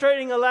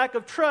demonstrating a lack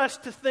of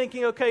trust to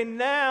thinking, okay,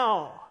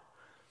 now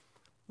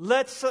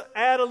let's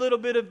add a little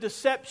bit of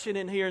deception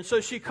in here. And so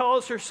she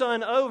calls her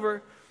son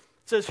over,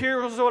 says,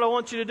 here's what I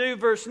want you to do,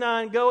 verse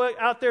 9, go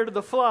out there to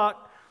the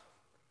flock,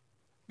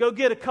 go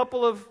get a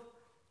couple of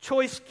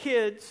choice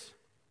kids,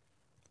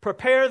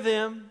 prepare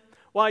them.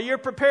 While you're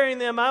preparing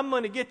them, I'm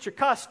going to get your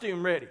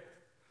costume ready.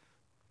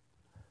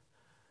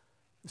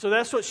 So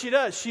that's what she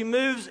does. She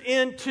moves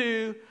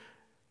into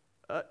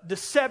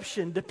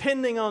deception,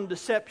 depending on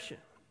deception.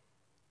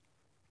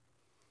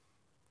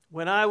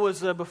 When I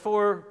was,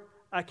 before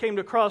I came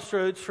to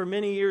Crossroads for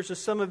many years, as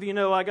some of you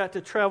know, I got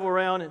to travel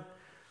around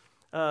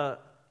and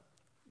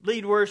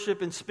lead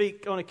worship and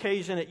speak on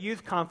occasion at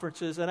youth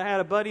conferences. And I had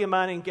a buddy of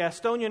mine in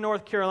Gastonia,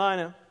 North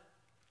Carolina,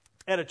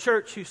 at a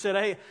church who said,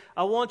 hey,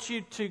 I want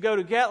you to go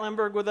to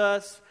Gatlinburg with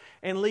us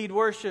and lead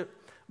worship.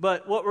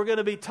 But what we're going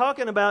to be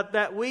talking about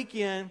that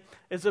weekend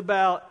is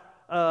about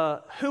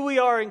who we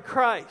are in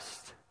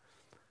Christ.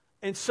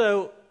 And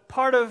so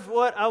part of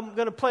what I'm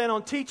going to plan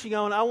on teaching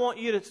on, I want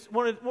you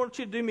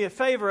to do me a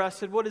favor. I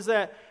said, what is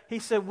that? He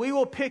said, we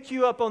will pick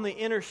you up on the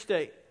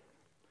interstate.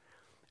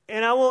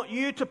 And I want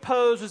you to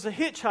pose as a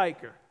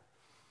hitchhiker.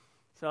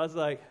 So I was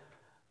like,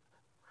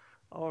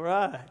 all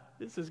right,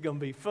 this is going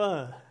to be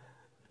fun.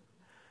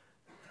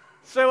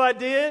 So I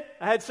did.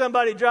 I had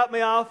somebody drop me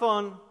off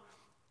on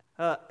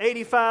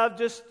 85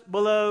 just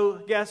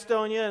below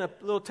Gastonia in a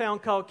little town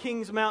called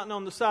Kings Mountain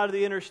on the side of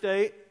the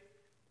interstate.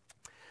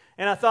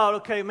 And I thought,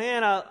 okay,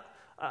 man,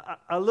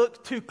 I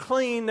look too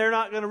clean. They're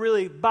not going to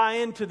really buy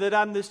into that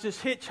I'm this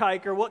just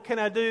hitchhiker. What can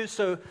I do?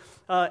 So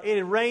it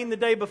had rained the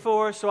day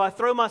before, so I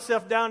throw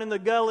myself down in the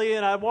gully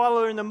and I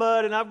wallow in the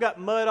mud, and I've got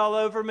mud all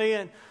over me.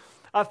 And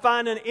I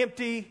find an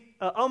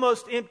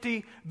almost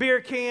empty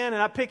beer can,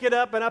 and I pick it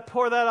up and I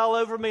pour that all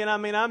over me. And I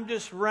mean, I'm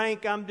just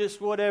rank, I'm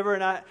just whatever.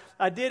 And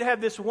I did have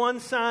this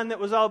one sign that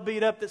was all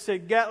beat up that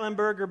said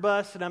Gatlinburg or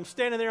bust. And I'm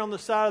standing there on the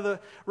side of the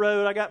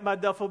road. I got my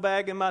duffel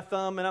bag in my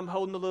thumb, and I'm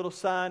holding the little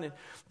sign. And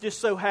just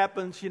so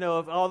happens,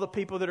 of all the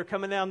people that are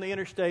coming down the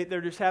interstate, there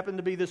just happened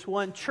to be this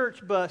one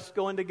church bus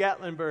going to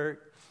Gatlinburg.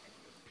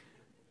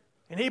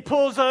 And he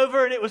pulls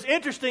over, and it was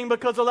interesting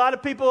because a lot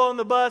of people on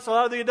the bus, a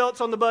lot of the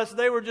adults on the bus,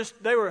 they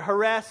were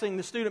harassing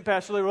the student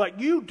pastor. They were like,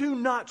 "You do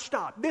not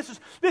stop.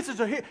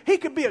 He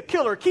could be a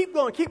killer. Keep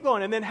going, keep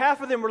going." And then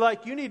half of them were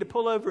like, "You need to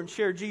pull over and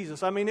share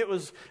Jesus." I mean, it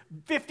was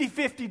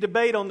 50-50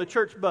 debate on the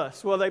church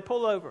bus. Well, they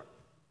pull over.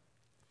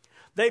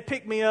 They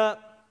pick me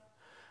up.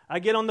 I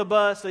get on the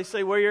bus. They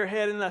say, "Where you're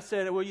heading?" And I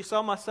said, "Well, you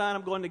saw my sign.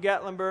 I'm going to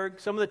Gatlinburg."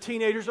 Some of the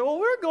teenagers said, "Well,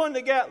 we're going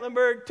to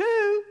Gatlinburg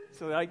too."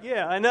 So they're like,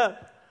 "Yeah, I know."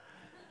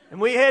 And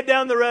we head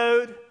down the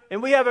road,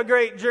 and we have a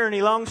great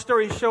journey. Long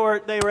story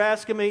short, they were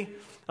asking me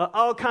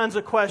all kinds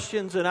of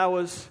questions, and I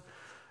was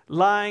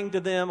lying to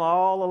them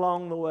all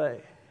along the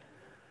way.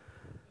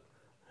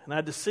 And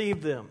I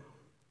deceived them.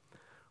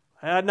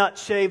 I had not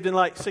shaved in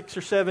like 6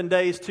 or 7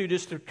 days, too,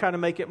 just to kind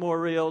of make it more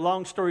real.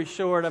 Long story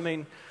short, I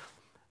mean,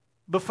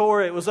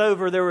 before it was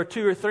over, there were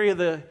 2 or 3 of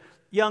the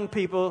young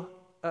people,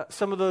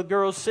 some of the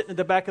girls sitting at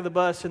the back of the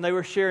bus, and they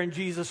were sharing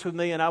Jesus with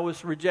me, and I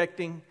was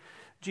rejecting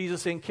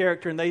Jesus in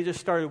character, and they just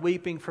started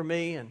weeping for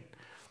me,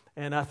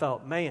 and I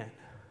thought, man,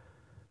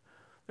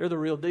 they're the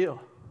real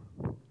deal.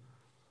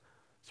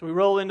 So we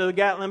roll into the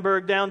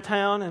Gatlinburg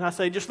downtown, and I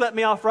say, just let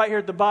me off right here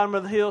at the bottom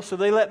of the hill. So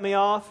they let me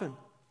off, and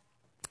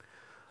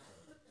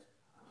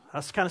I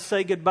just kind of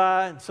say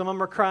goodbye, and some of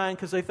them are crying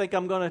because they think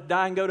I'm going to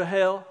die and go to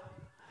hell.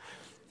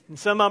 And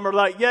some of them are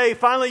like, yay,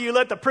 finally you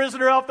let the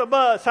prisoner off the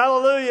bus,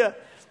 hallelujah.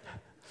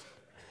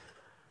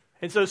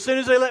 And so as soon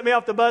as they let me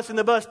off the bus and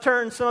the bus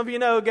turns, some of you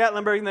know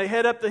Gatlinburg, and they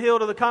head up the hill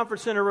to the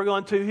conference center we're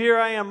going to. Here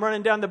I am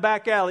running down the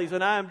back alleys,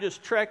 and I am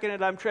just trekking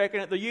it. I'm trekking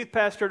it. The youth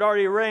pastor had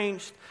already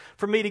arranged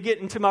for me to get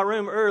into my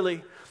room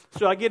early.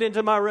 So I get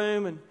into my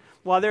room, and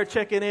while they're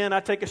checking in,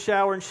 I take a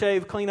shower and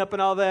shave, clean up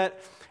and all that.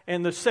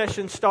 And the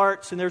session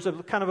starts, and there's a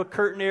kind of a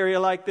curtain area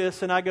like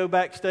this, and I go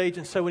backstage.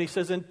 And so when he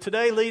says, and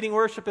today leading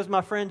worship is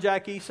my friend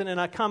Jack Eason, and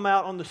I come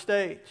out on the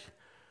stage.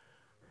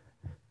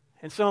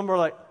 And some of them are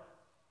like,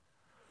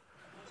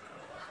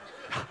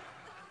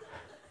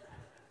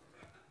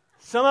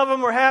 some of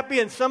them were happy,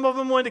 and some of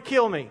them wanted to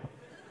kill me.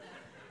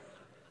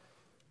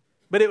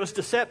 But it was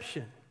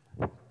deception.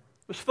 It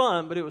was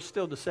fun, but it was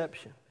still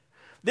deception.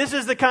 This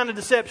is the kind of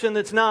deception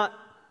that's not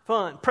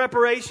fun.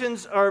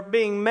 Preparations are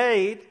being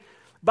made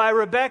by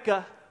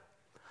Rebekah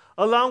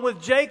along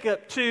with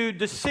Jacob to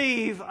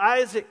deceive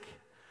Isaac.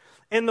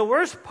 And the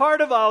worst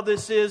part of all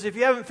this is, if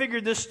you haven't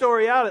figured this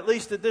story out, at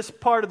least at this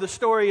part of the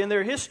story in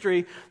their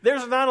history,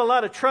 there's not a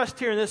lot of trust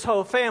here in this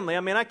whole family. I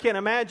mean, I can't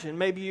imagine.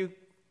 Maybe you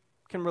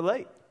can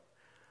relate.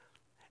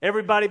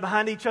 Everybody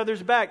behind each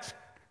other's backs,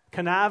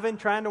 conniving,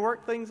 trying to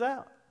work things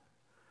out.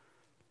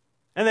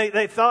 And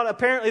they thought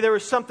apparently there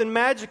was something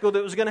magical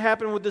that was going to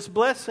happen with this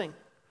blessing.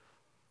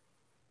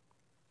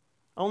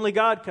 Only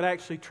God could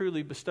actually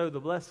truly bestow the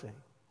blessing.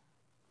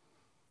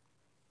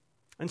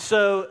 And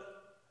so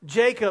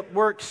Jacob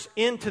works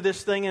into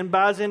this thing and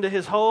buys into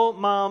his whole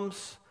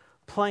mom's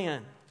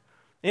plan.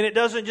 And it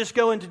doesn't just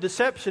go into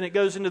deception, it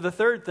goes into the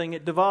third thing.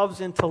 It devolves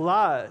into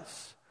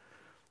lies.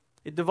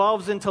 It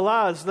devolves into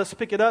lies. Let's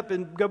pick it up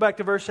and go back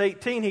to verse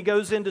 18. He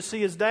goes in to see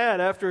his dad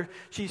after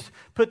she's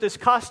put this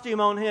costume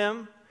on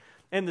him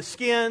and the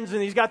skins,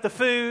 and he's got the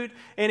food.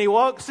 And he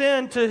walks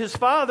in to his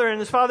father,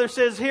 and his father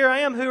says, here I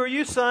am. Who are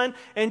you, son?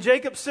 And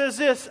Jacob says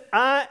this,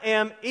 I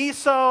am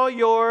Esau,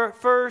 your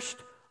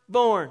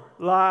firstborn.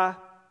 Lie.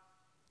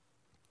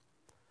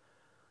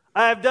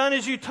 I have done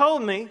as you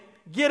told me.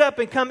 Get up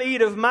and come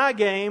eat of my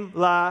game.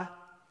 Lie.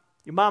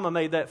 Your mama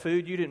made that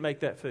food. You didn't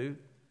make that food.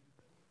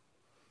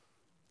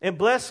 And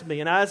bless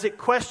me. And Isaac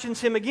questions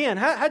him again.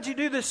 How'd you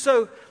do this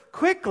so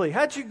quickly?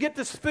 How'd you get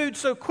this food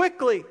so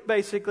quickly,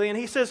 basically? And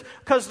he says,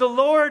 because the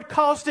Lord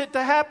caused it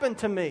to happen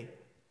to me.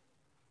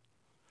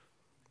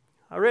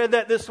 I read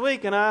that this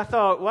week and I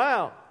thought,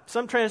 wow.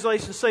 Some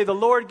translations say the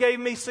Lord gave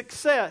me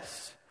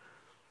success.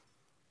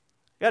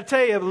 I got to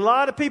tell you, a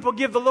lot of people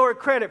give the Lord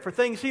credit for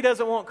things He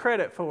doesn't want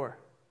credit for.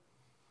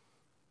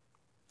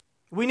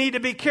 We need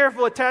to be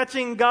careful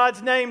attaching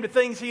God's name to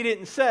things He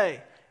didn't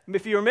say.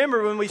 If you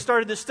remember when we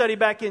started this study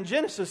back in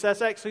Genesis,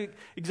 that's actually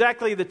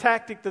exactly the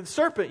tactic that the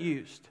serpent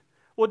used.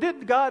 Well,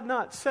 did God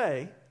not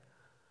say?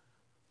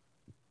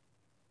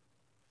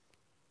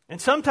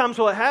 And sometimes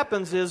what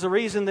happens is the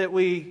reason that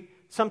we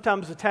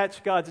sometimes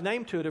attach God's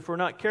name to it, if we're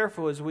not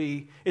careful, is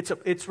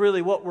it's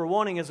really what we're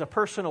wanting as a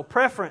personal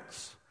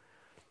preference.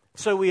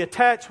 So we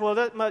attach, well,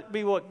 that might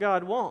be what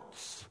God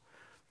wants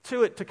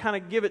to it to kind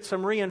of give it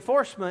some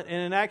reinforcement. And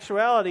in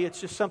actuality, it's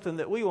just something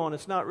that we want.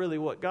 It's not really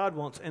what God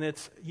wants. And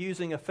it's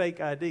using a fake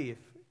ID,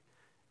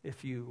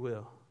 if you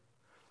will.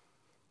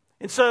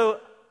 And so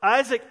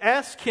Isaac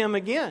asked him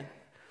again.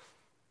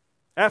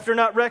 After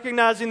not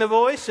recognizing the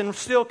voice and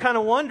still kind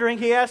of wondering,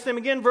 he asked him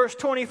again, verse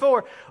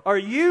 24, "Are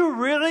you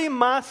really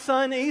my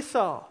son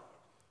Esau?"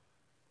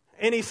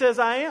 And he says,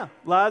 "I am."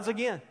 Lies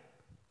again.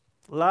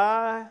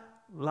 Lie,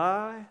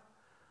 lie,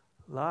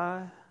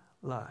 lie,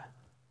 lie.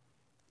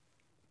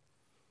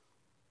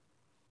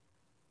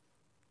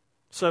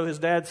 So his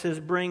dad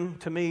says, "Bring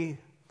to me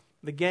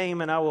the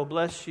game and I will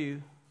bless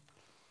you."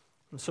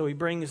 And so he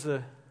brings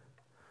the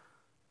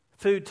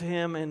food to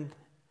him and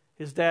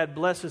his dad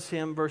blesses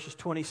him, verses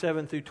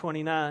 27 through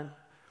 29.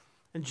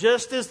 And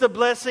just as the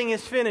blessing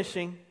is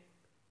finishing,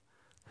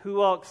 who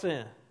walks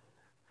in?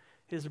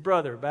 His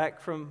brother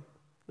back from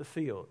the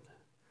field.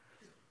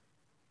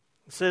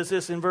 It says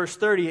this in verse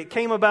 30. "It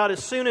came about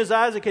as soon as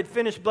Isaac had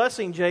finished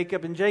blessing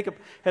Jacob, and Jacob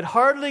had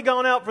hardly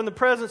gone out from the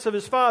presence of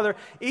his father,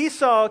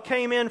 Esau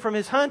came in from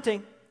his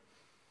hunting.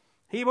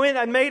 He went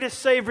and made us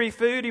savory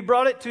food. He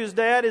brought it to his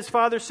dad. His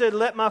father said,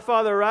 'Let my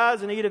father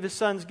arise and eat of his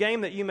son's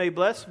game, that you may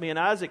bless me.' And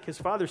Isaac, his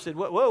father, said,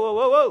 'Whoa, whoa, whoa,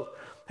 whoa, whoa.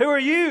 Who are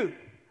you?'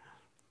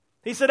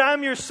 He said,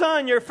 'I'm your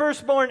son, your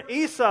firstborn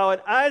Esau.'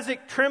 And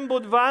Isaac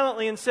trembled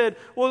violently and said,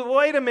 'Well,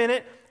 wait a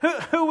minute.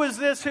 Who was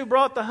this who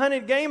brought the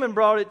hunted game and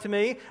brought it to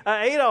me?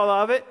 I ate all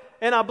of it,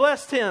 and I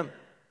blessed him.'"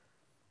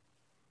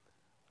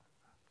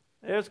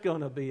 There's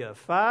going to be a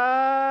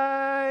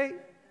fight.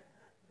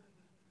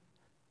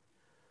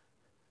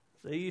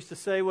 They used to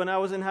say when I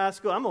was in high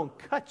school, "I'm going to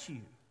cut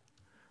you.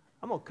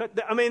 I'm going to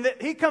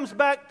cut." He comes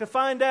back to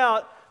find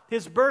out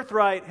his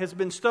birthright has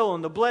been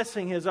stolen. The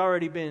blessing has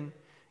already been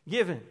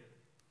given.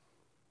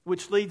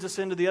 Which leads us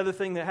into the other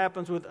thing that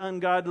happens with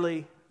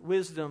ungodly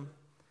wisdom.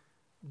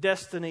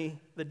 Destiny.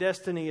 The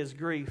destiny is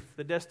grief.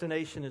 The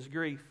destination is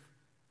grief.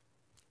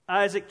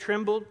 Isaac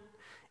trembled.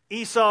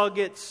 Esau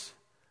gets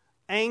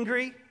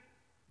angry.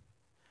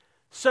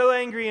 So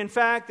angry, in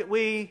fact, that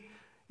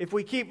if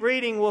we keep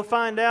reading, we'll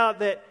find out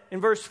that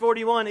in verse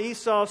 41,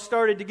 Esau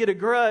started to get a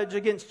grudge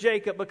against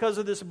Jacob because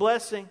of this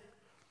blessing.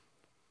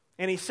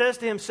 And he says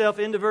to himself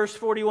into verse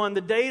 41,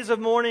 "The days of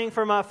mourning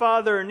for my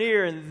father are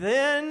near, and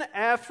then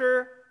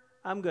after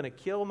I'm going to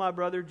kill my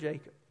brother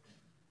Jacob."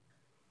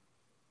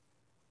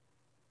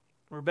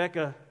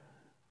 Rebekah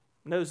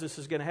knows this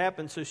is going to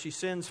happen, so she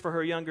sends for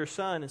her younger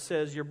son and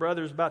says, "Your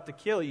brother's about to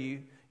kill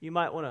you. You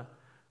might want to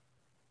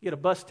get a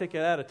bus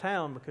ticket out of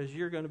town because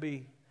you're going to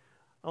be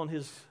on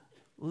his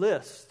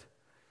list.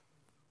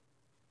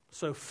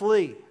 So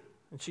flee."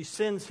 And she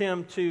sends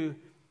him to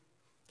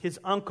his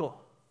uncle.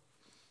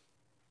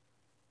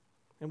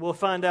 And we'll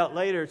find out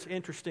later, it's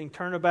interesting,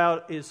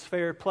 turnabout is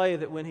fair play,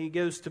 that when he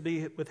goes to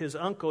be with his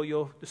uncle,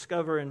 you'll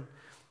discover in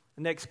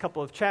the next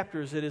couple of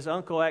chapters that his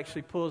uncle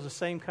actually pulls the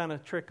same kind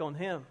of trick on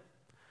him.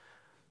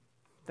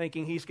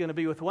 Thinking he's going to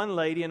be with one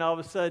lady, and all of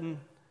a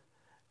sudden,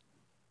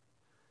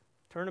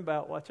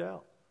 turnabout, watch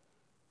out.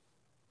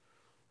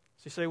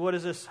 So you say, what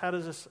is this? How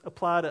does this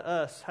apply to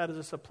us? How does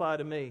this apply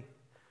to me?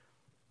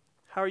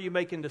 How are you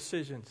making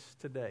decisions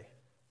today?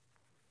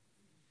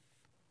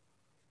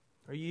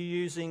 Are you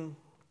using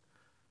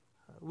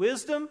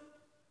wisdom,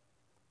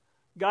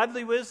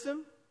 godly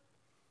wisdom,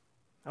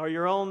 or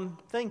your own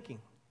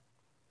thinking?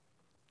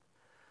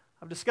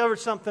 I've discovered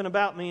something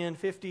about me in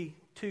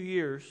 52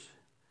 years.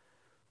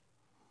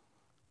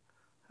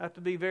 I have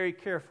to be very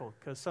careful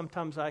because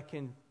sometimes I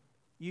can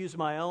use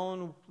my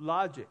own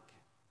logic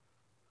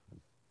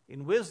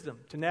in wisdom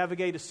to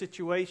navigate a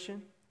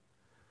situation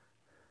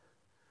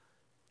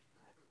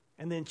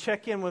and then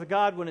check in with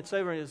God when it's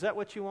over. Is that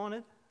what you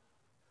wanted?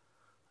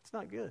 It's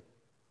not good.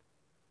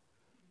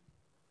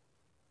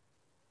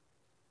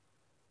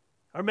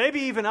 Or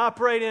maybe even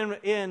operate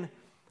in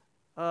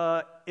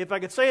if I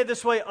could say it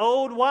this way,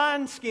 old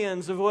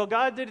wineskins of, well,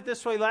 God did it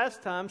this way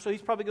last time, so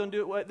He's probably going to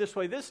do it this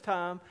way this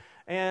time.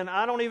 And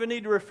I don't even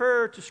need to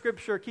refer to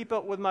Scripture, keep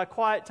up with my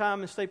quiet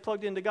time and stay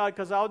plugged into God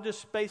because I'll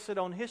just base it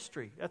on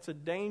history. That's a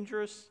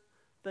dangerous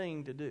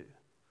thing to do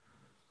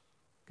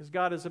because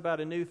God is about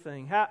a new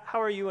thing. How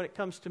are you when it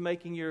comes to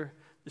making your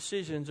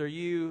decisions? Are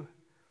you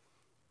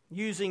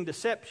using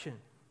deception?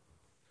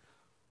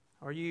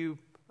 Are you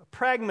a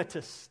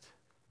pragmatist?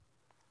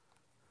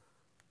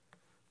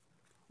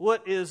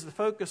 What is the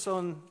focus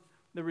on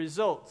the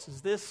results?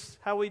 Is this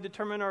how we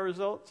determine our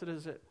results? Or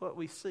is it what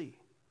we see?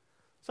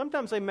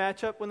 Sometimes they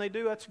match up. When they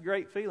do, that's a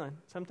great feeling.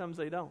 Sometimes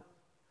they don't.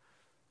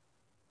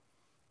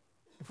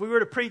 If we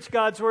were to preach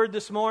God's word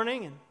this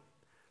morning and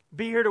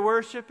be here to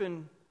worship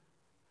and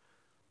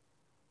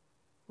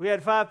we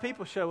had 5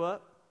 people show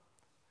up,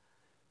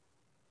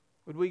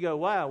 would we go,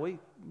 wow, we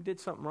did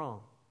something wrong?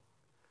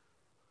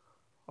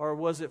 Or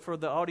was it for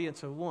the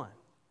audience of 1?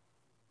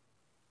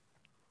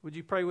 Would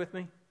you pray with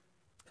me?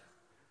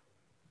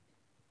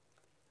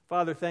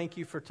 Father, thank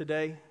you for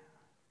today.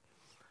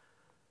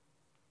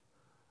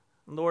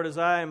 Lord, as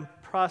I am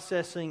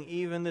processing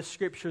even this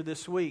scripture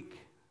this week,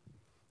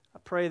 I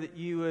pray that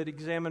you would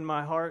examine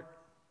my heart.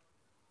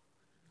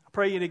 I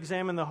pray you'd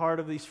examine the heart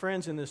of these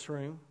friends in this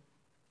room.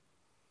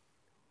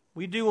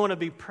 We do want to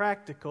be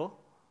practical.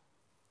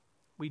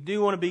 We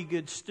do want to be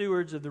good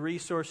stewards of the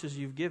resources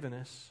you've given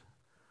us.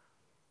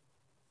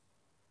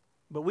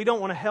 But we don't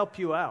want to help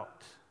you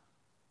out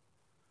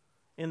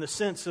in the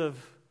sense of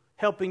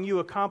helping you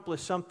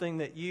accomplish something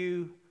that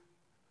you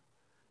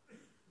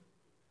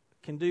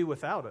can do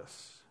without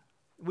us.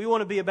 We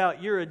want to be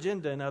about your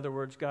agenda, in other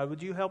words, God.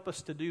 Would you help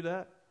us to do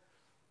that?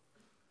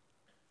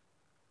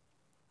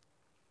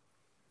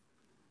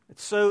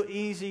 It's so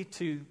easy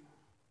to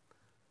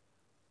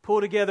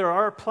pull together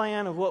our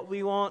plan of what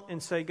we want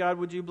and say, God,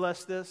 would you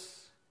bless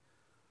this?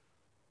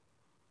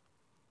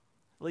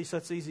 At least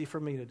that's easy for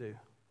me to do.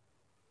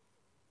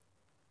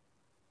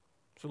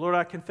 So, Lord,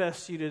 I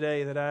confess to you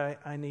today that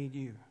I need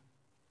you.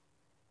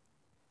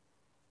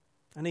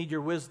 I need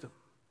your wisdom.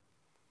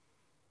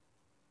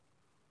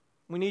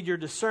 We need your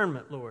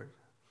discernment, Lord.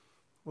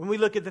 When we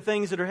look at the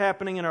things that are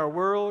happening in our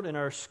world, in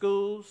our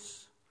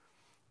schools,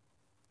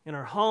 in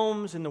our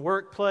homes, in the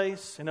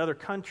workplace, in other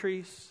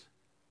countries,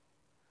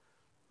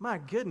 my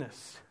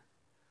goodness.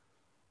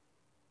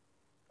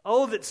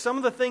 Oh, that some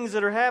of the things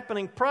that are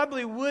happening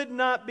probably would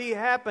not be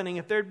happening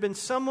if there had been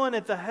someone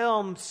at the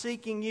helm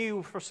seeking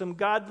you for some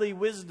godly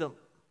wisdom.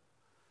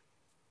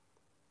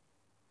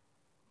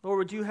 Lord,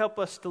 would you help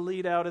us to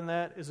lead out in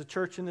that as a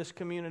church in this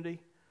community?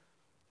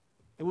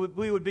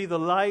 We would be the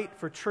light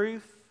for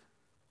truth.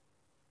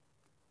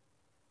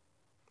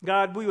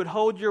 God, we would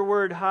hold your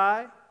word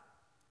high.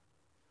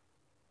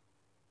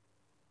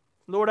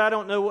 Lord, I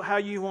don't know how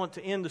you want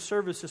to end the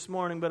service this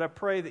morning, but I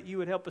pray that you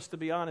would help us to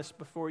be honest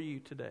before you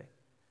today.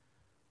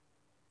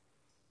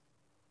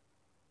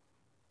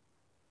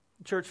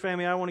 Church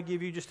family, I want to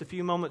give you just a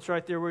few moments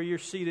right there where you're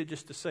seated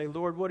just to say,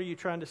 Lord, what are you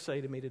trying to say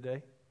to me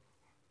today?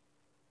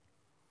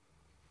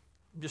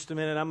 In just a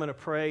minute, I'm going to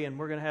pray, and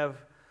we're going to have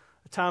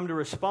a time to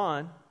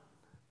respond.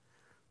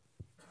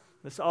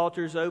 This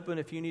altar is open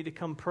if you need to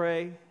come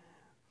pray.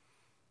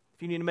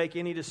 If you need to make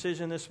any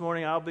decision this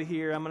morning, I'll be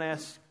here. I'm going to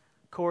ask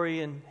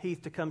Corey and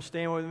Heath to come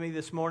stand with me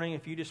this morning.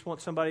 If you just want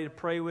somebody to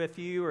pray with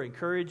you or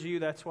encourage you,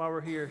 that's why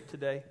we're here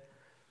today.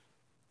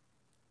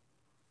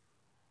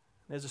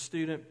 As a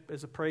student,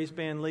 as a praise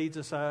band leads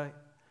us, I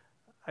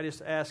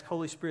just ask,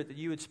 Holy Spirit, that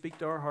you would speak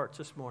to our hearts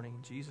this morning.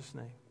 In Jesus'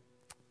 name,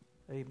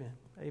 amen.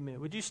 Amen.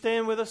 Would you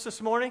stand with us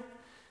this morning?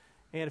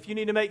 And if you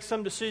need to make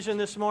some decision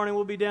this morning,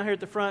 we'll be down here at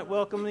the front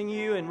welcoming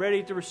you and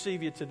ready to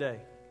receive you today.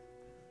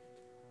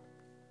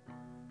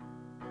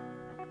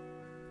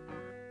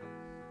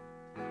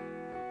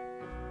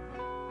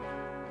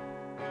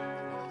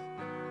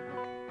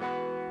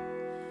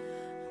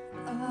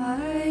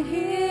 I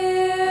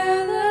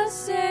hear the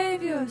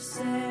Savior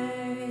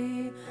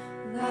say,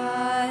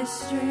 thy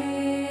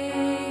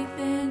strength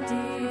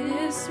indeed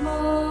is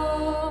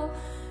small.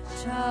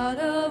 Child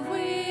of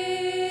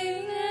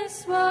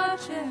weakness,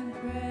 watch and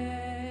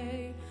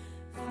pray.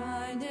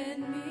 Find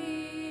in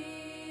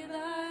me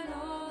thine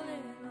all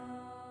in all.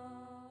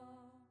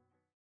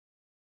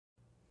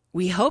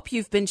 We hope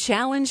you've been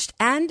challenged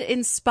and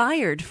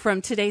inspired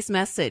from today's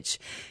message.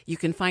 You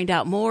can find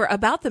out more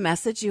about the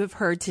message you have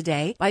heard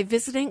today by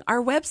visiting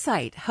our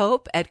website,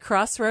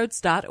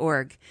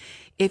 hopeatcrossroads.org.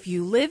 If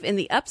you live in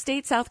the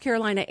upstate South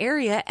Carolina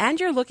area and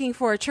you're looking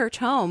for a church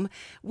home,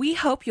 we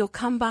hope you'll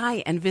come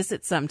by and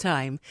visit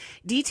sometime.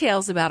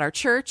 Details about our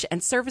church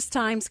and service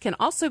times can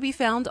also be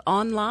found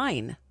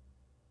online.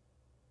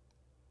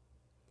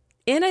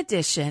 In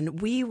addition,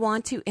 we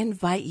want to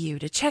invite you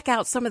to check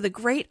out some of the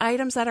great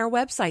items at our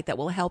website that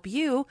will help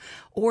you,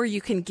 or you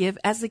can give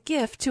as a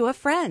gift to a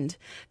friend.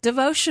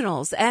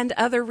 Devotionals and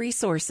other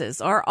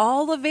resources are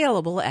all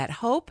available at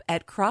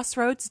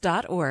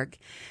hopeatcrossroads.org.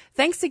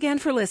 Thanks again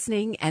for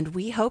listening, and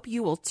we hope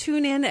you will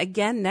tune in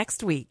again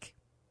next week.